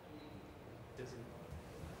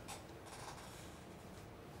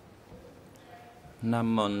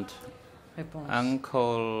 Namond, Réponse.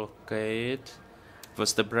 Uncle Kate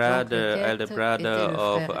was the elder brother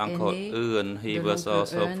of Uncle Eun. He was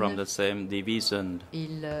also from the same division.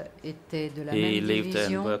 Il était de la He même lived and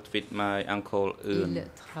division. worked with my Uncle Eun. Il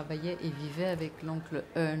travaillait et vivait avec l'oncle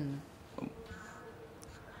Eun.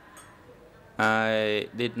 I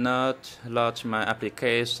did not lodge my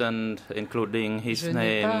application, including his Je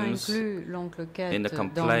n'ai pas names, inclus l'oncle Ket in the dans ma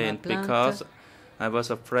complaint plainte because I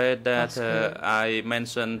was afraid that parce que I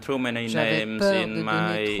mentioned too many j'avais names peur in de donner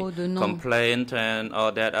my trop de noms. complaint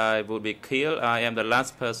or that I would be killed. I am the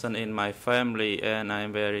last person in my family and I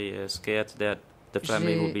am very scared that the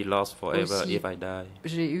family will be lost forever if I die.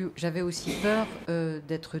 J'avais aussi peur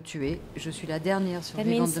d'être tuée. Je suis la dernière That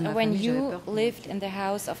survivante means de ma when famille. J'avais you peur qu'on lived in the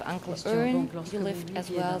house of Uncle Eun, you lived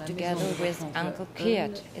as well together with Uncle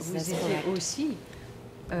Kiet. Is this correct?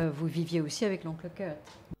 Vous viviez aussi avec l'oncle Ket.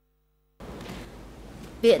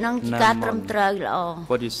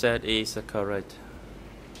 What you said is correct.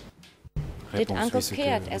 Did Réponse, Uncle oui, ce que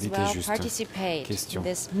Kiet vous as dites est well juste. participate Question. in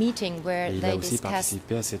this meeting where Et il they a aussi discussed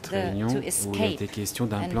participé à cette to réunion où il a escape été question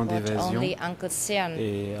d'un and plan what d'évasion only Uncle Sean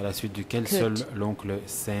et à la suite duquel could seul l'oncle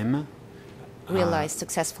Sem a realized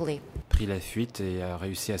successfully? pris la fuite et a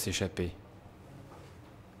réussi à s'échapper.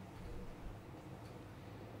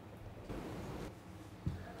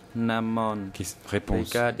 Namon, Réponse.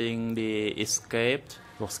 regarding the escape,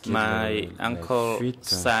 Pour ce qui est my de la uncle fuite,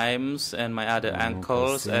 Simes and my other mon oncle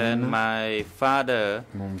uncles and Sam, my father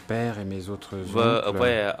mon père et mes autres were oncles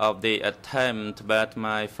aware of the attempt, but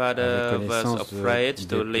my father avaient was connaissance afraid des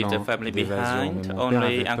to leave the plans family d'évasion. behind. Mais mon père Only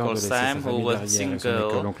avait peur de Uncle laisser sa Sam, who famille was derrière. Ce n'est que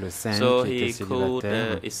single, l'oncle Sam so qui était he could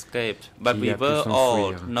célibataire escape. But qui we a pu were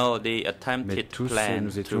all s'enfuir. know the Mais attempted tous plan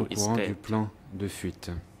nous étions to au courant du escape. plan de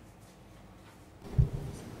fuite.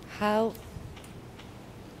 How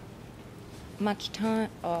much time,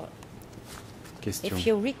 or Question. if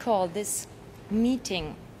you recall this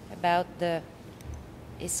meeting about the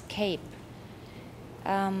escape,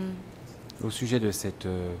 Au sujet de cette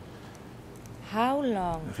how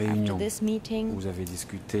long réunion after this meeting vous avez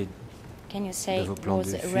discuté, can you say vos plans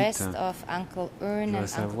was de the fuite, rest of Uncle Eun je voudrais and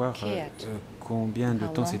savoir Uncle Kiet? combien de How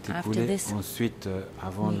temps long s'est after écoulé this ensuite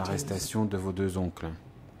avant meeting? l'arrestation de vos deux oncles,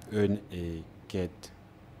 Eun et Ket.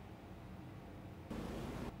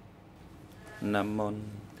 Namon.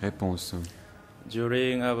 Réponse.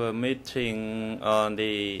 During our meeting on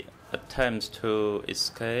the attempts to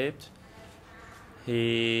escape,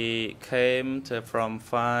 he came from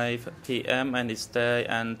 5 p.m. and he stayed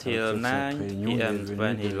until 9 p.m.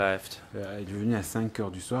 when he left. Il est venu à 5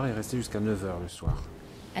 heures du soir et est resté jusqu'à 9 heures le soir.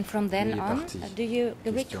 And from Il est then on, parti. do you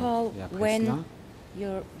Question. recall Et après when cela,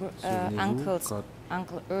 your souvenez-vous uncles, quand,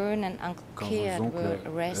 Uncle Eun and Uncle quand Kiet vos were oncles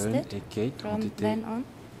Eun arrested? et Kate ont From été then on,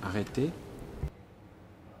 arrêtés?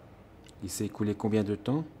 Il s'est écoulé combien de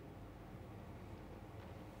temps?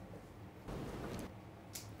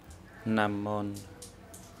 Namon.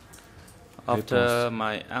 After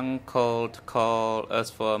my uncle called us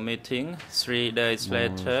for a meeting, 3 days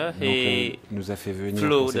later he nous a fait venir flew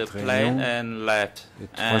pour the cette plane réunion. and left. Et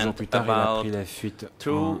 3 jours And plus tard, il a about pris la fuite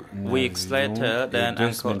 2 en weeks avion. later, Et then 2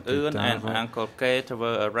 Uncle semaines plus Eun and tard, Uncle Kate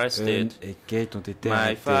were Eun arrested. et Kate ont été My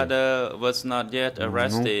arrêtés. father was not yet Mon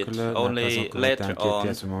arrested, oncle n'a pas only encore été later inquiété on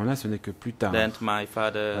à ce moment-là, ce n'est que plus tard that my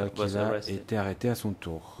father was qu'il a arrested. été arrêté à son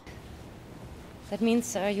tour. that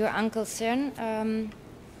means your Uncle Sean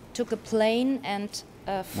took a plane and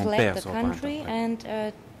Mon fled père the sort par country, exemple.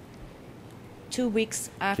 and 2 weeks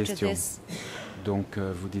after Question. this, Donc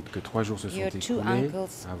vous dites que 3 jours se sont your two écoulés uncles,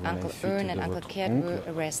 avant la Uncle fuite Eun and de Uncle votre Kiet, oncle were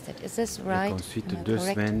arrested. Is this et right? qu'ensuite Am I 2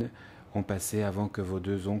 correct? semaines ont passé avant que vos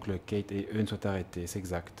deux oncles Kate et Eun soient arrêtés. C'est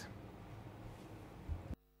exact.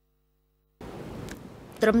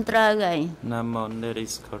 Namon, that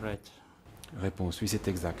is correct. Réponse, oui, c'est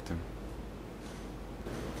exact.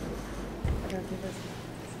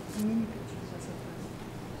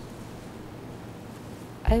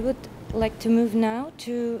 I would like to move now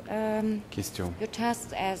to Question. your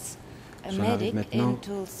task as a medic in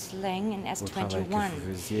Tulslang in S21. Au travail que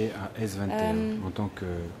vous faisiez à S21 en tant que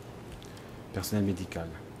personnel médical.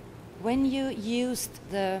 When you used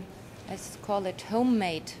the, let's call it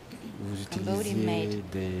homemade, vous utilisiez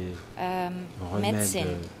des remèdes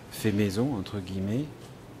medicine, faits maison, entre guillemets.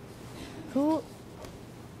 Who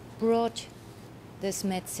brought this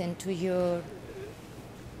medicine to your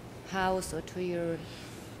house or to your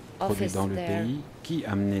office dans le there? pays, qui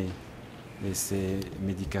amenait ces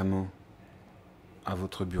médicaments à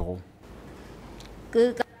votre bureau?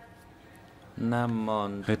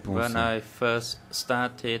 Namon. Réponse. When I first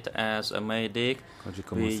started as a medic, Quand j'ai we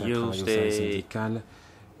commencé à travailler au used service the médical,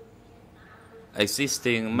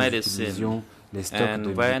 existing medicine, les stocks and de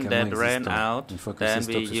when that médicaments ran existants. out, Une fois que then ces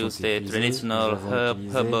we stocks se sont used the épuisés, traditional nous avons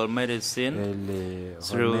utilisé herbal medicine les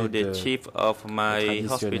through the remèdes chief of my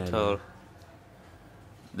traditionnels. hospital.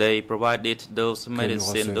 They provided those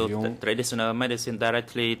medicine, those recevions traditional medicine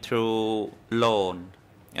directly through loan,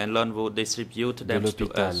 and loan would distribute de them to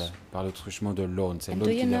l'hôpital us. par le truchement de loan. C'est And loan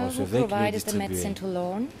do qui you les know who recevait, qui les provided the medicine distribuait. to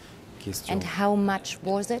loan? Question. And how much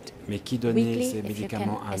was it? Mais qui donnait weekly, ces if you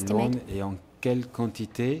médicaments can à estimate? loan et en quelle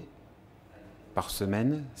quantité par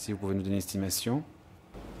semaine, si vous pouvez nous donner une estimation?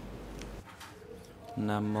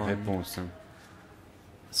 Namon. Réponse.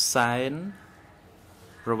 Sign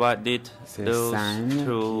provided C'est those Sign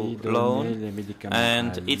to qui loan, donnait les médicaments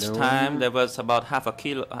and à each loan. time there was about half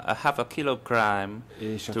a kilogram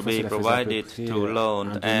Et chaque to fois, be cela faisait à peu provided près to loan,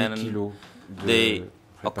 un and demi-kilo de the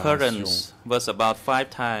préparation. occurrence was about 5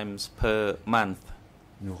 times per month.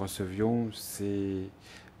 Nous recevions ces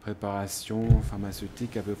préparations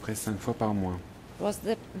pharmaceutiques à peu près 5 fois par mois. Was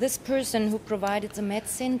this person who provided the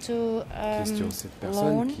medicine to Question, cette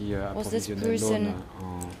personne loan, qui was this approvisionnait loan person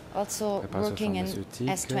en also préparation working in pharmaceutique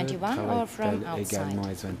S21 or from travaille-t-elle également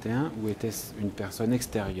à outside? S21 ou était-ce une personne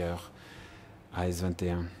extérieure à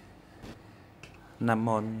S21?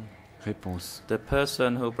 Namon. Réponse. The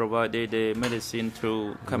person who provided the medicine through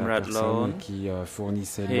La Comrade Loan, personne qui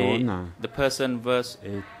fournissait he, loan the person was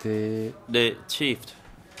était the chief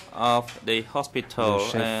of the hospital, le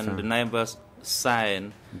chef and the name was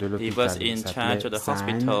Sign. de He l'hôpital. was in Il charge of the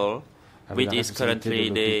s'appelait Sign, hospital, avait which la is responsabilité currently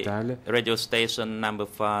de the l'hôpital, radio station number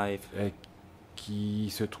 5. qui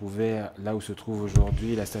se trouvait là où se trouve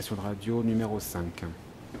aujourd'hui la station de radio numéro 5.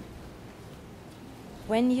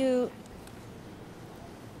 When you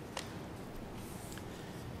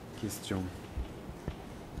Question.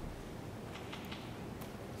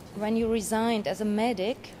 resigned as a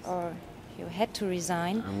medic, or you had to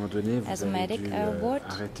resign À un moment donné, vous as a avez medic, dû what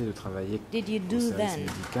arrêter de travailler did you au do service then?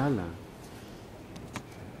 médical.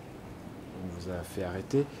 On vous a fait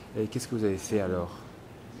arrêter. Et qu'est-ce que vous avez fait alors?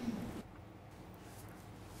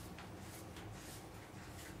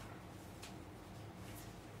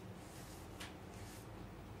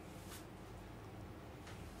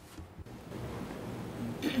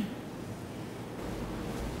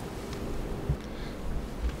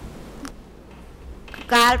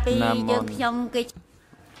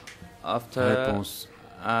 After Réponse.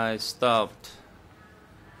 I stopped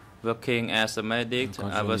working as a medic,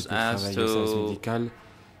 Quand I was j'ai asked travaillé au service to médical,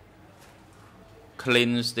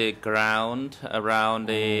 cleanse the ground around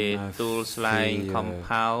the On a Tulslang fait,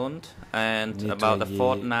 compound, and about a nettoyer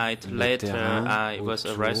fortnight le later terrain I was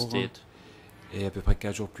autour. arrested. et à peu près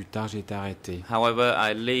 4 jours plus tard, j'ai été arrêté. However,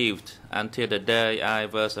 I lived until the day I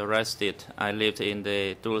was arrested. I lived in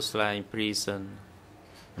the Tulslang prison.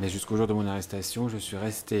 Mais jusqu'au jour de mon arrestation, je suis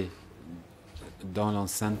resté dans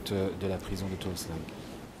l'enceinte de la prison de Tulslang.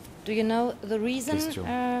 Do you know the reason Question.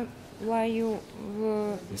 Why you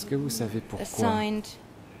were Est-ce que vous savez pourquoi assigned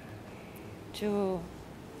to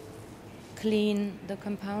clean the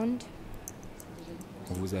compound?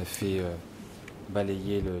 on vous a fait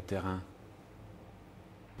balayer le terrain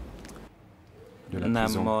de la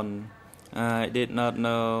prison? Namon, I did not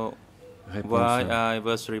know Réponse. why I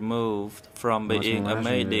was removed from Moi, à ce being a moment-là,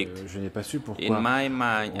 medic. je n'ai pas su pourquoi. In my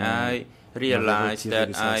mind, I realized retiré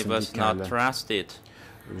du that I service was médical. not trusted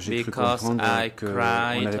J'ai cru because comprendre I qu'on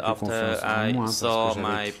cried n'avait plus after confiance en I moi parce saw que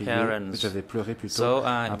my crié, parents. j'avais pleuré plutôt So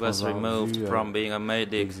I après was avoir removed vu from being a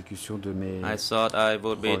medic. l'exécution de mes I thought I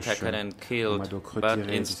would be proches. taken and On m'a killed, donc but retiré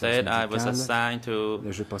du instead I was service assigned to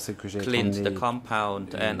médical. Je pensais que j'allais cleanse être the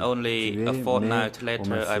compound, and emmené only tué, a mais fortnight on later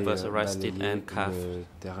m'a I fait was arrested balayer and cuffed. le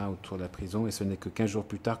terrain autour de la prison et ce n'est que 15 jours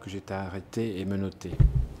plus tard que j'ai été arrêté et menotté.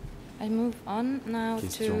 I move on now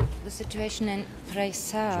Question. to the situation in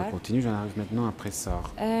Pressar. Je continue, j'en arrive maintenant à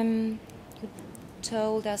Pressar. You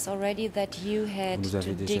told us already that you had Vous nous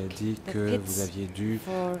avez to déjà dig dit the que pits vous aviez dû,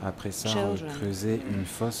 à Pressar, children. creuser une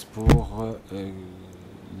fosse pour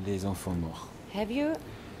les enfants morts. Have you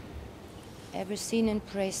ever seen in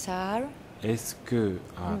Pressar Est-ce que,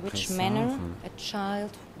 à in which Pressar, manner a child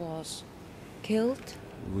was killed?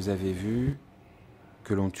 vous avez vu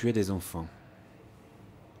que l'on tuait des enfants?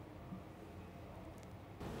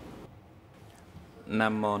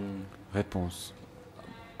 Namon. Réponse.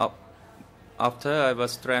 After I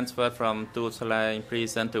was transferred from Tulsalang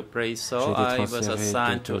prison to Preso, I was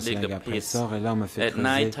assigned to dig the pits. At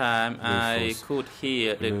night time, I could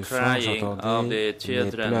hear the crying of the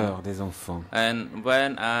children. And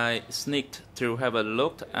when I sneaked to have a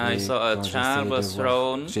look, I saw a child was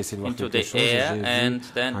thrown into the air, and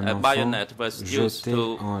then a bayonet was used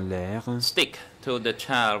to stick to the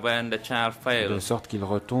child when the child fell.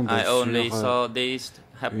 I only saw these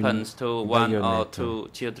happens to one or two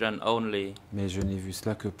children only. Mais je n'ai vu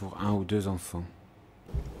cela que pour un ou deux enfants.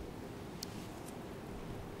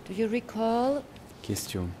 Do you recall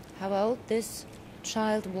Question. how old this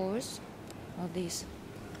child was? Or this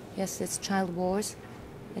child was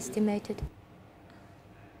estimated?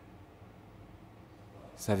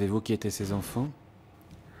 Savez-vous qui étaient ces enfants?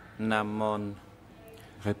 Namon.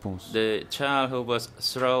 Réponse. The child who was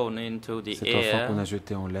thrown into the Cet enfant qu'on a air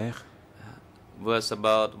jeté en l'air was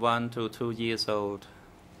about 1 to 2 years old.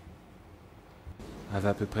 avait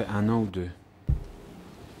à peu près 1 an ou 2.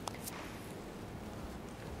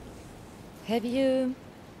 Have you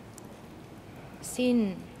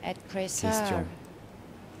seen at Pressar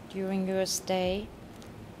during your stay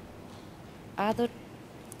other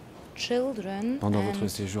children Pendant votre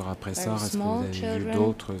séjour à Pressar, est-ce que vous avez vu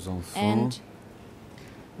d'autres enfants and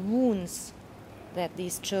wounds that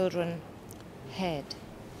these children had?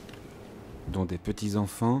 Dont des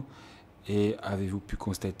petits-enfants, et avez-vous pu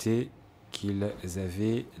constater qu'ils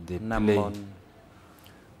avaient des plaies?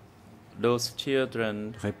 Those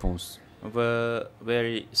children Réponse. were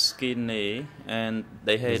very skinny and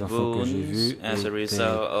they had wounds as a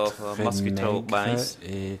result of mosquito bites.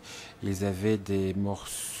 Et ils avaient des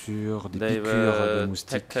morsures, des They piqûres de were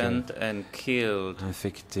moustiques taken and killed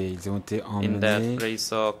infectés. Ils ont été in that emmenés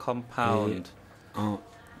resort compound.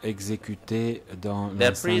 et exécutés dans That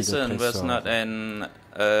l'enceinte prison de was Pressor. not an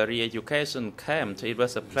re-education camp. It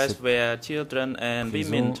was a place where children and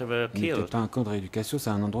women were N'était killed. pas un camp de rééducation, c'est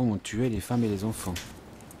un endroit où on tuait les femmes et les enfants.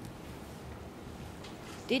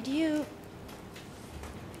 Did you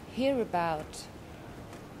hear about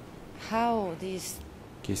how these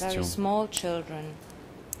very small children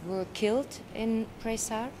were killed in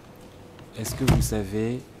Pressar? Est-ce que vous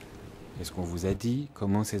savez, est-ce qu'on vous a dit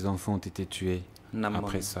comment ces enfants ont été tués à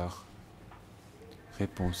Pressor?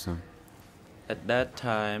 Réponse. At that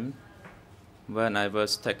time, when I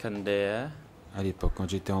was taken there, À l'époque, quand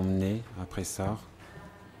j'étais emmené à Pressor,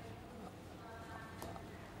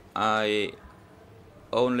 I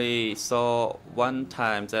only saw one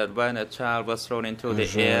time that when a child was thrown into the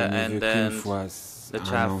air and then the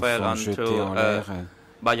child fell onto a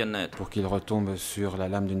bayonet. Pour qu'il retombe sur la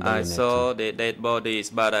lame d'une I baïonnette. saw the dead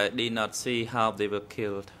bodies, but I did not see how they were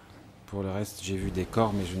killed. Pour le reste, j'ai vu des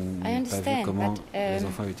corps, mais je n'ai pas vu comment les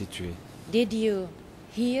enfants avaient été tués. Did you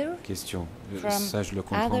hear Question. Ça, je le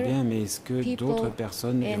comprends bien, mais est-ce que d'autres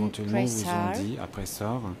personnes éventuellement vous ont dit, à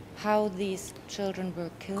Pressor, how these children were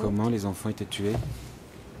killed? comment les enfants étaient tués?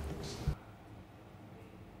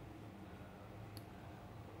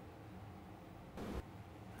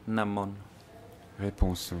 Namon.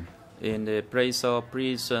 Réponse. In the Pressor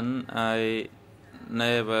prison, I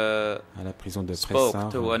never À la prison de spoke Pressor,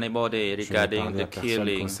 to anybody regarding the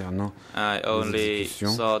killing. I only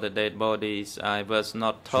saw the dead bodies. I was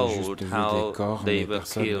not told how they were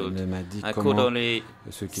killed. I could only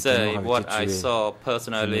say what I saw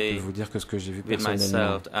personally with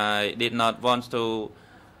myself. I did not want to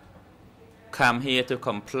come here to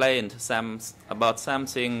complain about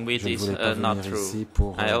something which is not true.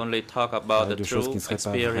 I only talk about the true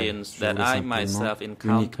experience that I myself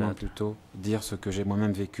encountered. Plutôt dire ce que j'ai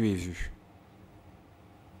moi-même vécu et vu.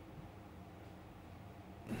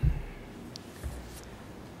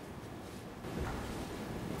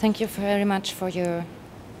 Thank you very much for your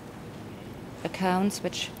accounts,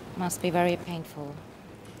 which must be very painful.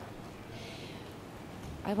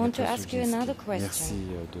 I want to ask you another question. Merci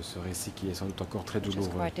de ce récit qui est sans doute encore très Which is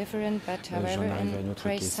douloureux. quite different, but J'en however, arrive à une in autre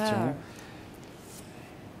question Pressar,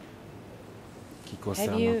 qui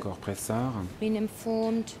concerne encore Pressar. been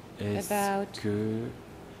informed Est-ce about que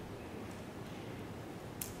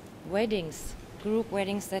weddings group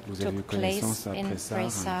weddings that took place in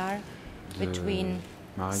Praysar between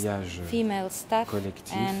mariage female staff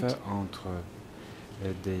collectif and entre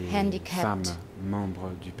des femmes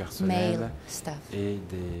membres du personnel et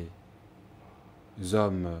des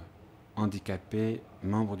hommes handicapés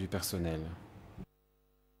membres du personnel.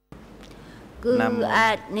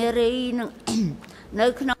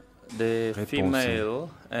 The female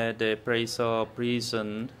at the Praysar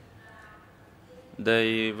prison,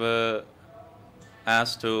 they were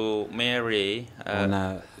asked to marry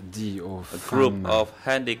a group of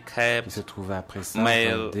handicapped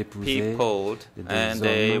male people, and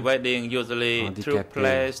the wedding usually took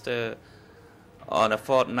place on a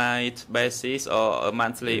fortnight basis or a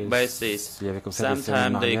monthly basis.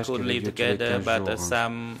 Sometimes they could live together, but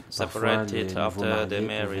some separated after the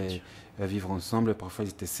marriage. Vivre ensemble, parfois ils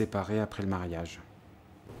étaient séparés après le mariage.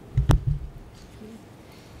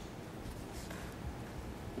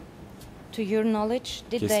 To your knowledge,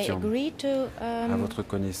 did they agree to à votre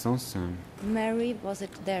connaissance, marry? Was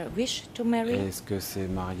it their wish to marry? Est-ce que ces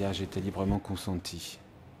mariages étaient librement consentis?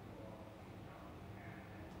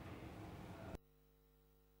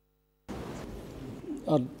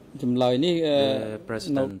 The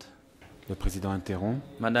President. Le président interrompt.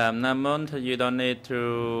 Madame Namont, you don't need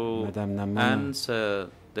to answer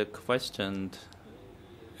the question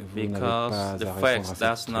because the facts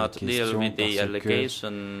does not deal with the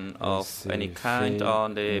allegation of any kind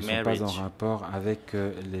on the marriage.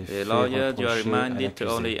 The lawyer, you are reminded to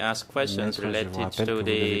only ask questions related to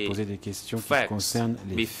the facts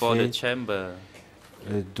before the chamber.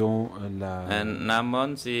 And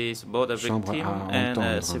Namont is both a victim and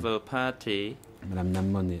a civil party. Madame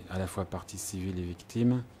Namon est à la fois partie civile et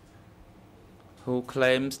victime. Who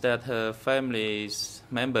claims that her family's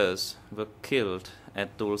members were killed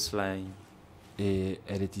at Tulslane. Et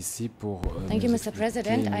elle est ici pour Thank you, Mr.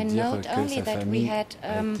 President. I note only that we had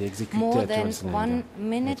more than 1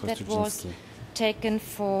 minute that was taken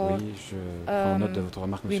for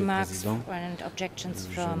remarks and objections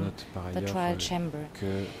from the trial chamber.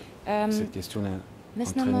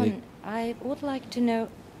 Ms. Namon, I would like to know,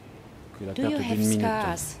 do you have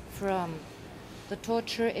scars from the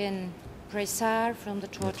torture in Praysar, from the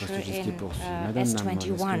torture in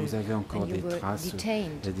S21, when you were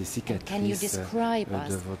detained? And can you describe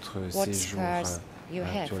us what scars you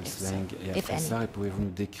have, if any? Pouvez-vous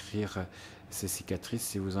nous décrire ces cicatrices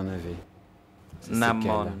si vous en avez?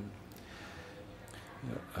 Namon.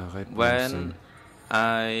 When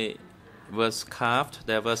I was cuffed,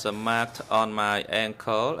 there was a mark on my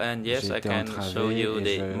ankle, and yes, I can show you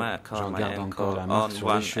the mark on my ankle, on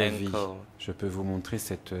one ankle. Je peux vous montrer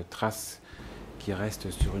cette trace qui reste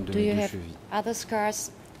sur une de mes deux chevilles. Do you have other scars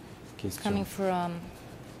coming from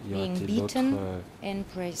being beaten in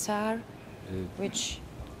Praysar, which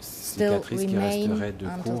still remain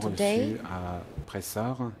until today? À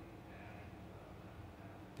Praysar,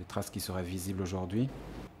 des traces qui seraient visibles aujourd'hui?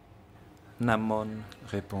 Namon.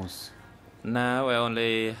 Réponse. Now I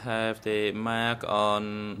only have the mark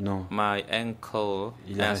on my ankle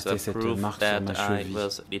as a proof that I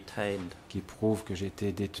was detained. Qui prouve que j'ai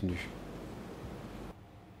été détenu.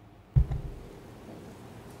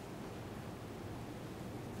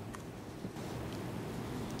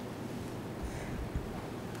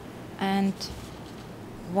 And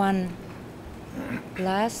one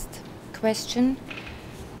last question.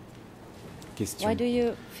 Why do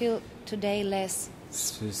you feel today less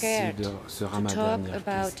scared to talk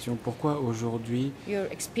about Pourquoi aujourd'hui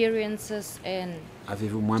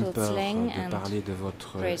avez-vous moins peur de parler de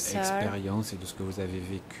votre expérience et de ce que vous avez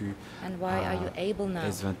vécu à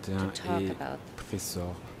S21 et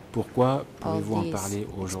Praysar? Pourquoi pouvez-vous en parler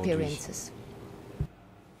aujourd'hui?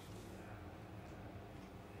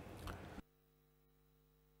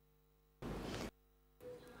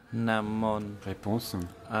 Namon. Réponse.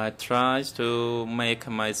 I try to make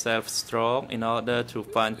myself strong in order to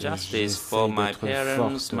find justice for my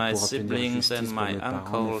parents, my siblings and my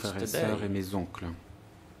uncles today. Et mes oncles.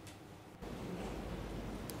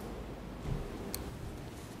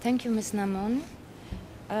 Thank you, Ms. Namon.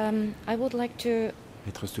 I would like to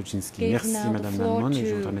Maître Stuczynski, merci Madame Namon, et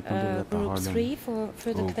je voudrais maintenant donner la parole au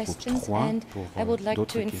groupe 3 pour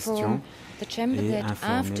d'autres questions et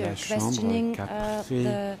informer la Chambre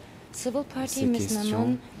qu'après ces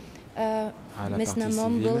questions à la partie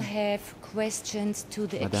civile,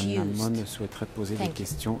 Madame Namon souhaiterait poser des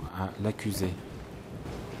questions à l'accusé.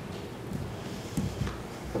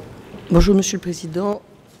 Bonjour Monsieur le Président,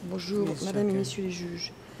 bonjour Madame et Messieurs les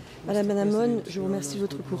juges. Madame Namon, je vous remercie de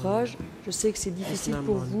votre courage. Je sais que c'est difficile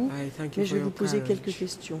pour vous, mais je vais vous poser quelques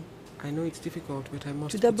questions.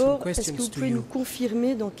 Tout d'abord, est-ce que vous pouvez nous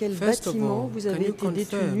confirmer dans quel bâtiment vous avez été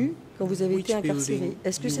détenu quand vous avez été incarcéré?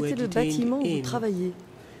 Est-ce que c'était le bâtiment où vous travaillez?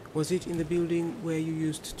 Was it in the building where you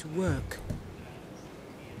used to work?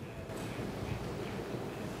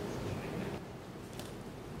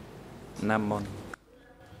 Namon.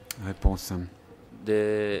 Réponse.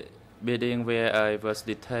 The building where I was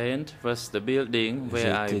detained was the building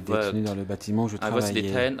where I worked. Dans le bâtiment où je I was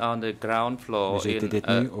detained on the ground floor in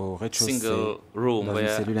a single room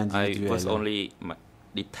where I was only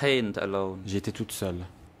detained alone. J'étais toute seule.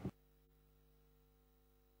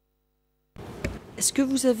 Est-ce que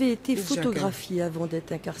vous avez été photographié avant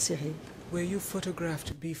d'être incarcéré? Were you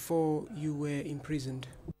photographed before you were imprisoned?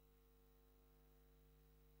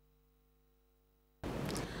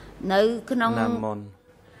 Namon.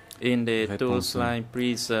 In the Tulslang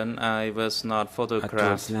prison, I was not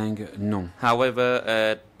photographed. Non. However,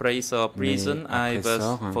 at Praisor prison, I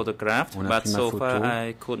was photographed, but so far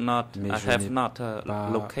I could not. I have not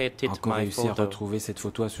located my photo. Retrouver cette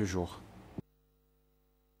photo à ce jour.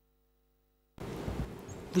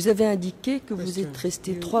 Vous avez indiqué que vous êtes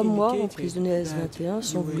resté 3 mois emprisonné à S21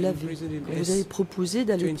 sans vous laver. Vous avez proposé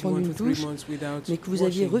d'aller prendre une douche, mais que vous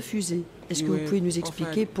aviez refusé. Est-ce que vous pouvez nous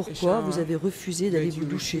expliquer pourquoi vous avez refusé d'aller vous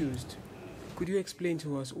doucher? Could you explain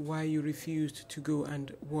to us why you refused to go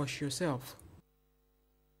and wash yourself?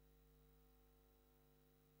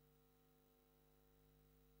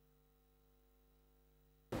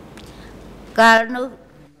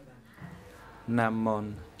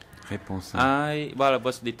 Namon. Réponse. While I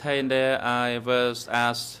was detained there, I was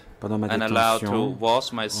asked and allowed to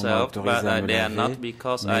wash myself, but I dare not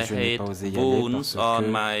because I had wounds on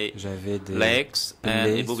my legs,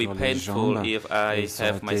 and it would be painful if I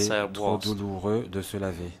have myself washed. Trop douloureux de se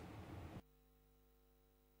laver.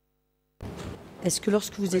 Est-ce que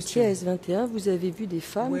lorsque vous étiez à S21, vous avez vu des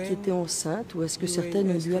femmes qui étaient enceintes, ou est-ce que certaines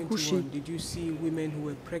ont dû accoucher? Did you see women who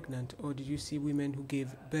were pregnant, or did you see women who gave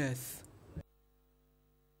birth?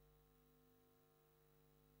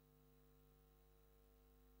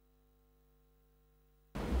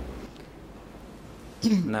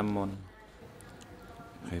 Namon.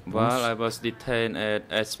 While I was detained at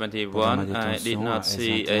S21, I did not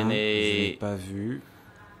see any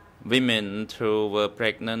women who were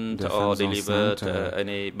pregnant or delivered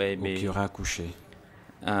any baby.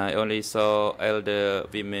 I only saw elder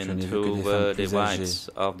women who were the wives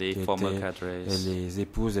of the former cadres. Les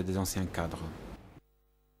épouses des anciens cadres.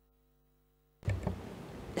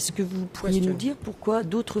 Est-ce que vous pourriez nous dire pourquoi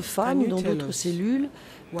d'autres femmes dans d'autres cellules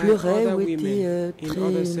pleuraient ou étaient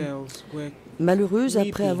très malheureuses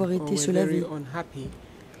après avoir été se laver?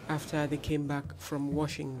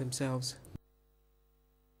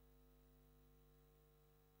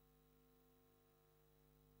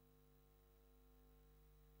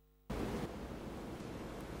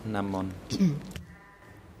 Namon.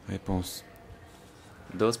 Réponse.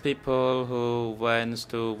 Those people who went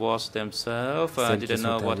to wash themselves, I didn't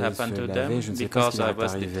know what happened to them because I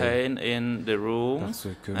was detained in the room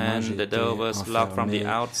and the door was locked from the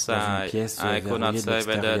outside. I could not say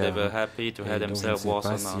whether they were happy to have themselves washed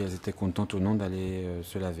or not. Si elles étaient contentes ou non d'aller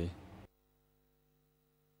se laver.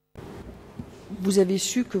 Vous avez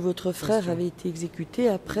su que votre frère avait été exécuté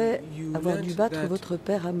après avoir dû battre votre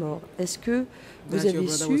père à mort. Est-ce que vous avez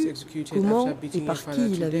su comment et par qui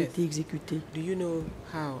il avait été exécuté?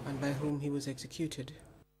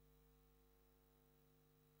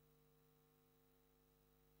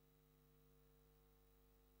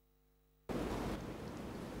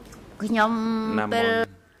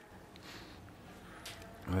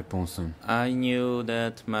 Réponse. I knew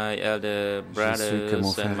that my elder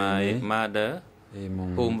brothers and my mother,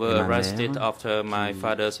 whom were arrested after my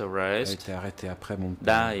father's arrest,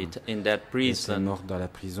 died in that prison.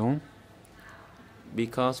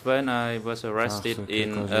 Because when I was arrested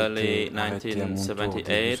in early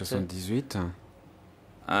 1978,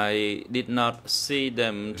 I did not see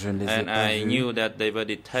them, and I knew that they were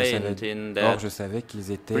detained in that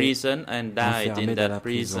prison and died in that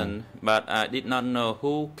prison, but I did not know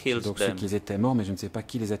who killed them. Qu'ils étaient morts, mais je ne sais pas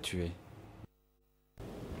qui les a tués.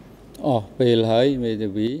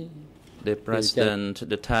 The president,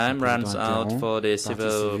 the time runs out for the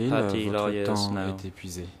civil party lawyers now.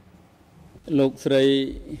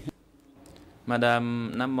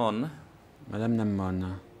 Madame Namon. Madame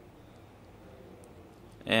Namon.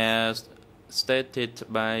 As stated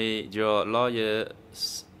by your lawyer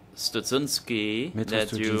Studzinski,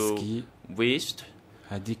 that you wished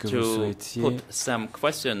to put some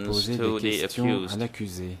questions to the accused.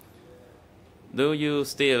 Do you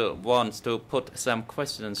still want to put some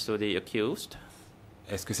questions to the accused?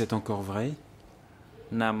 Est-ce que c'est encore vrai?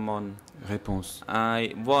 Namon. Réponse.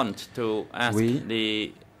 I want to ask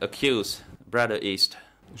the accused, Brother East.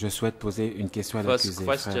 Je souhaite poser une question à l'accusé,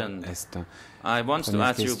 frère Est. I want to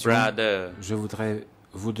ask you, brother. Je voudrais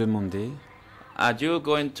vous demander. Are you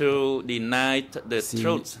going to deny the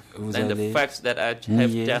truth and the facts that I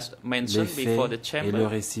have just mentioned before the chamber? Et le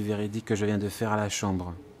récit véridique que je viens de faire à la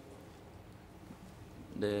chambre.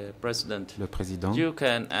 The president. Le président. You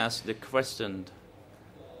can ask the question,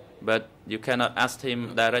 but you cannot ask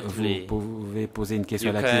him directly. Vous pouvez poser une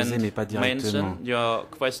question à l'accusé, mais pas directement. Vous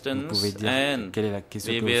pouvez dire quelle est la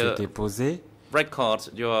question que vous souhaitez poser.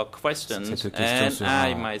 Record your questions, and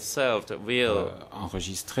I myself will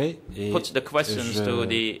enregistrer et put the questions to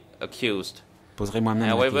the accused. Poserai moi-même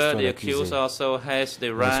However, la the question accused also has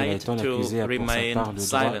the right to remain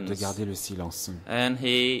silent, de garder le silence. And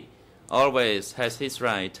he always has his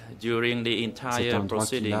right during the entire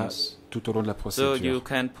proceedings. Tout au long de la procédure. So you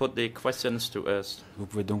can put the questions to us. Vous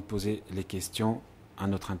pouvez donc poser les questions à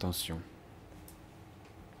notre intention.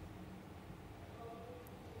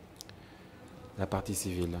 La partie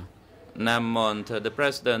civile. Namont, the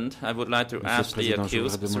president, I would like to ask the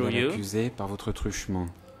accused through you. Par votre truchement.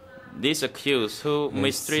 This accused who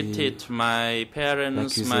mistreated my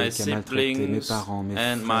parents, my siblings,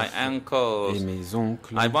 and my uncles.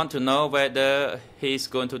 I want to know whether he is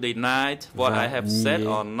going to deny what I have said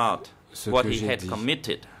or not, what he had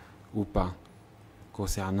committed. Ou pas,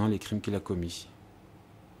 concernant les crimes qu'il a commis.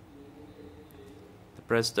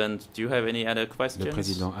 President, do you have any other questions? Le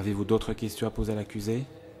président, avez-vous d'autres questions à poser à l'accusé?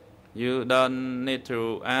 You don't need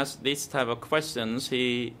to ask this type of questions.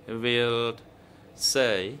 He will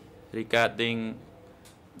say regarding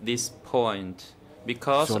this point,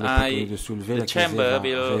 because the chamber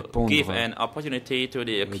will give an opportunity to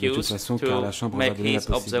the accused to make his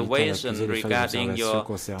observation regarding your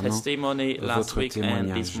testimony last week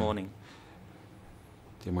and this morning.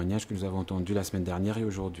 Témoignage que nous avons entendu la semaine dernière et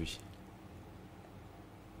aujourd'hui.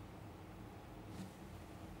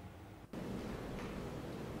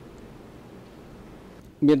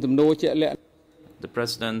 The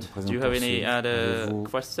President, do you have any other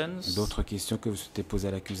questions? D'autres questions que vous souhaitez poser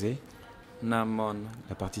à l'accusé? Namon.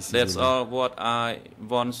 La partie civile. That's all what I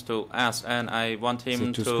want to ask, and I want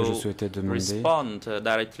him to respond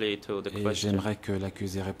directly to the question. J'aimerais que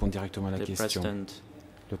l'accusé réponde directement à la question.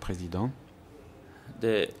 Le président.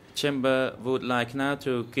 The chamber would like now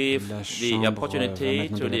to give the opportunity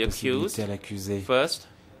to the accused first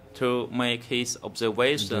to make his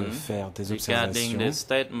observation regarding the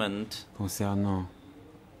statement concernant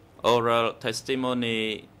oral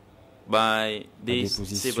testimony by this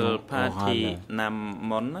civil party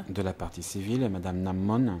Namon. De la partie civile, Madame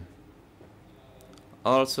Namon.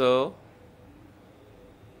 Also,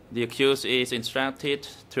 the accused is instructed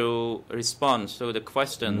to respond to the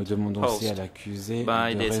question posed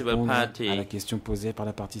by the civil party. À la question posée par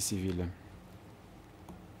la partie civile.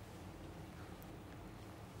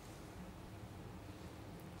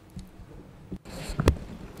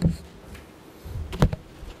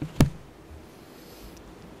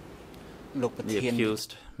 The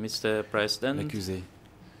accused, Mr. President. L'accusé.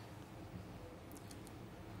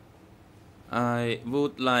 I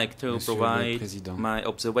would like to provide my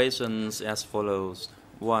observations as follows.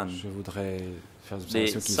 One,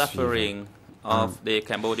 the suffering of the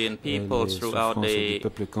Cambodian people throughout the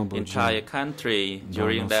entire country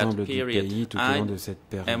during that period. I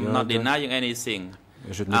am not denying anything.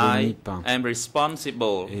 I am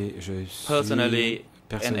responsible personally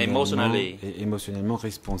and emotionally. Et émotionnellement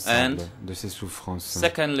responsable de ces souffrances.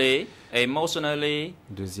 Secondly, emotionally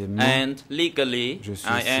and legally,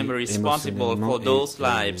 I am responsible for those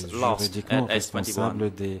lives lost at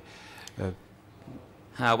S21.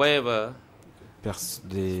 However,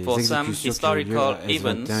 for some historical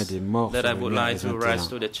events that I would like to raise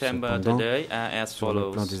to the chamber today are as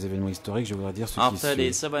follows. After the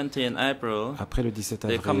 17th April,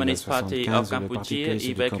 the Communist Party of Cambodia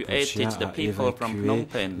evacuated the people from Phnom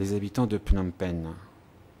Penh. Les habitants de Phnom Penh.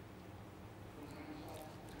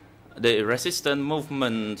 The resistance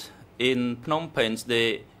movement in Phnom Penh,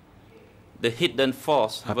 the hidden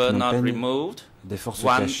force were not removed.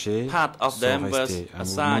 One part of them was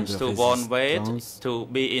assigned to one weight to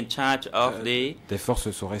be in charge of the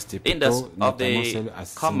industry of the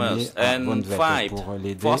commerce, and 5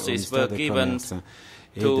 forces were given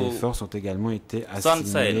to Son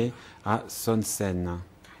Sen.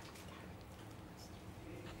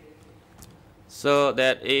 So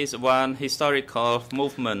that is one historical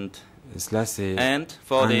movement And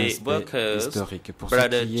for the workers,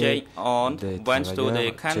 Brother Jae-on went to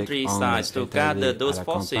the countryside to gather those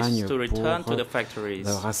forces to return to the factories.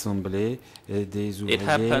 It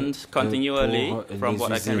happened continually from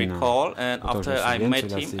what I can recall, and after I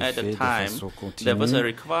met him at the time, there was a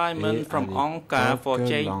requirement from Angkar for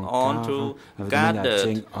Jae-on to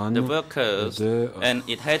gather the workers, and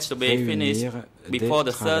it had to be finished before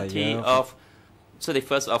the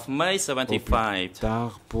 31st of May 75.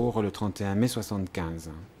 Pour le 31 mai 75.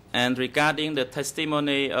 And regarding the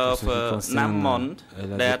testimony of Nammon,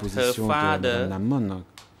 that her father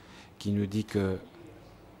qui nous dit que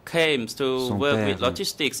came to work with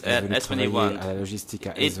logistics at S21,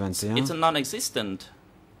 it's non-existent.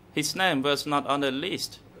 His name was not on the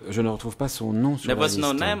list. Je ne retrouve pas son nom sur There la was liste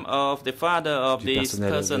no name of the father of this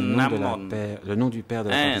person, Nammon. Le nom du père de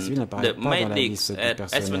la partie civile n'apparaît pas dans la liste du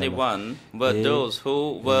personnel. S21 were those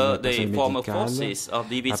who were the former forces of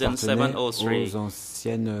Division 703.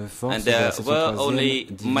 And there were only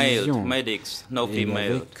male medics, no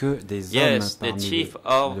female. Yes, the chief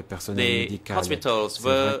of the hospitals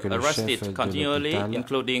were arrested continually,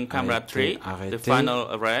 including Camera 3, the final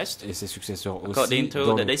arrest, according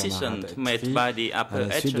to the decision made by the upper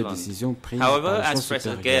echelon. However, I stress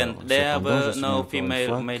again, there were no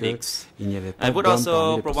female medics. I would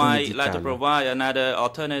also like to provide another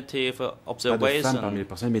alternative observation.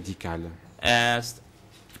 As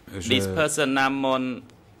this person, Nammon,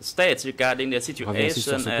 states regarding the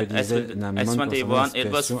situation at S21,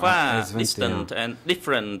 it was far distant and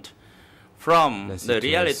different from the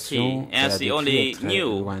reality, as he only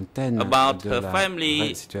knew about her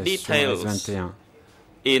family details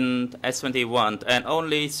in S21, and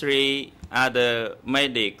only 3 other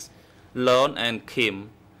medics, Lon and Kim.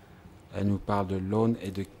 Elle nous parle de Lon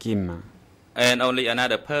et de Kim. And only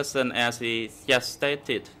another person, as he just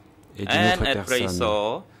stated. And at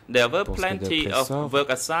Preso, there were plenty of work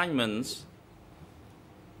assignments,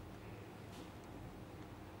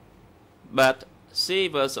 but she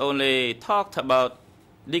was only talked about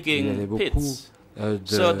digging pits.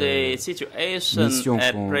 So the situation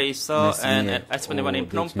at Preso and at S21 in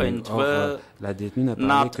Phnom Penh were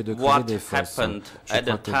not what happened at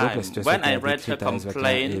the time. When I read her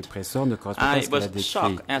complaint, I was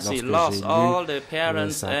shocked, as she lost all the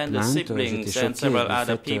parents and the siblings and several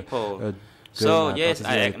other people. So yes,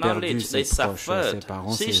 I acknowledge they suffered,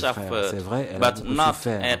 she suffered, but not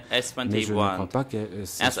at S21.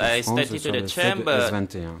 As I stated to the chamber,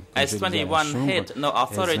 S21 had no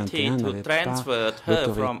authority to transfer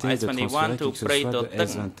her from S21 to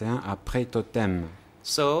Pretotem.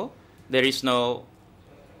 So there is no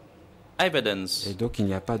evidence.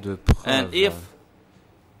 And if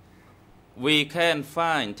we can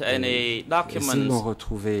find any documents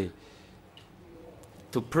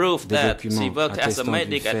to prove that she worked as a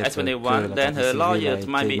medic at S21, then her lawyers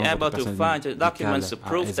might be able to find the documents to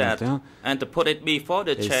prove that and to put it before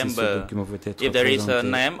the chamber. If there is a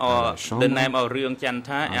name or the name of Ryung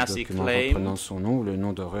Chanta, as she claimed, because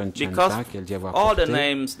all the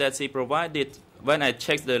names that she provided, when I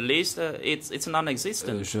checked the list, it's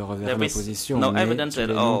non-existent. There is no evidence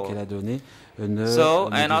at all. So,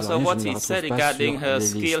 and also what she said regarding her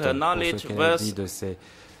skill, her knowledge was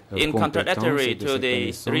in contradictory to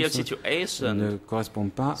the real situation.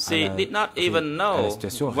 She did not even know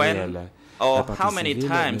when or how many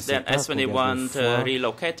times that S21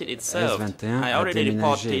 relocated itself. I already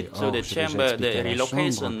reported to the chamber the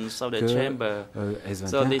relocations of the chamber.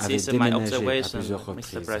 So this is my observation,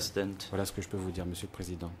 Mr. President. Voilà ce que je peux vous dire, Monsieur le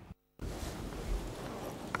Président.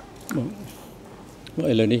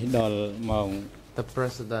 The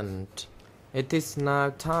President, it is now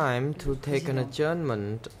time to take an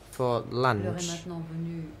adjournment for lunch.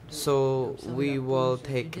 So we will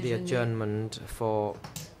take the adjournment for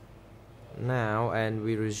now and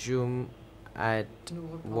we resume at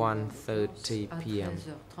 1:30 p.m.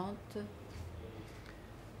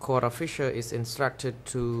 Court official is instructed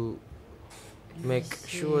to make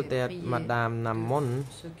sure that Madame Nammon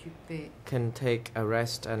can take a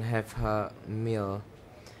rest and have her meal.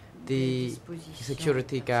 The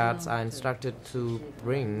security guards are instructed to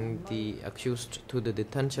bring the accused to the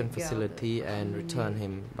detention facility and return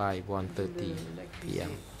him by 1:30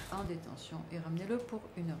 p.m.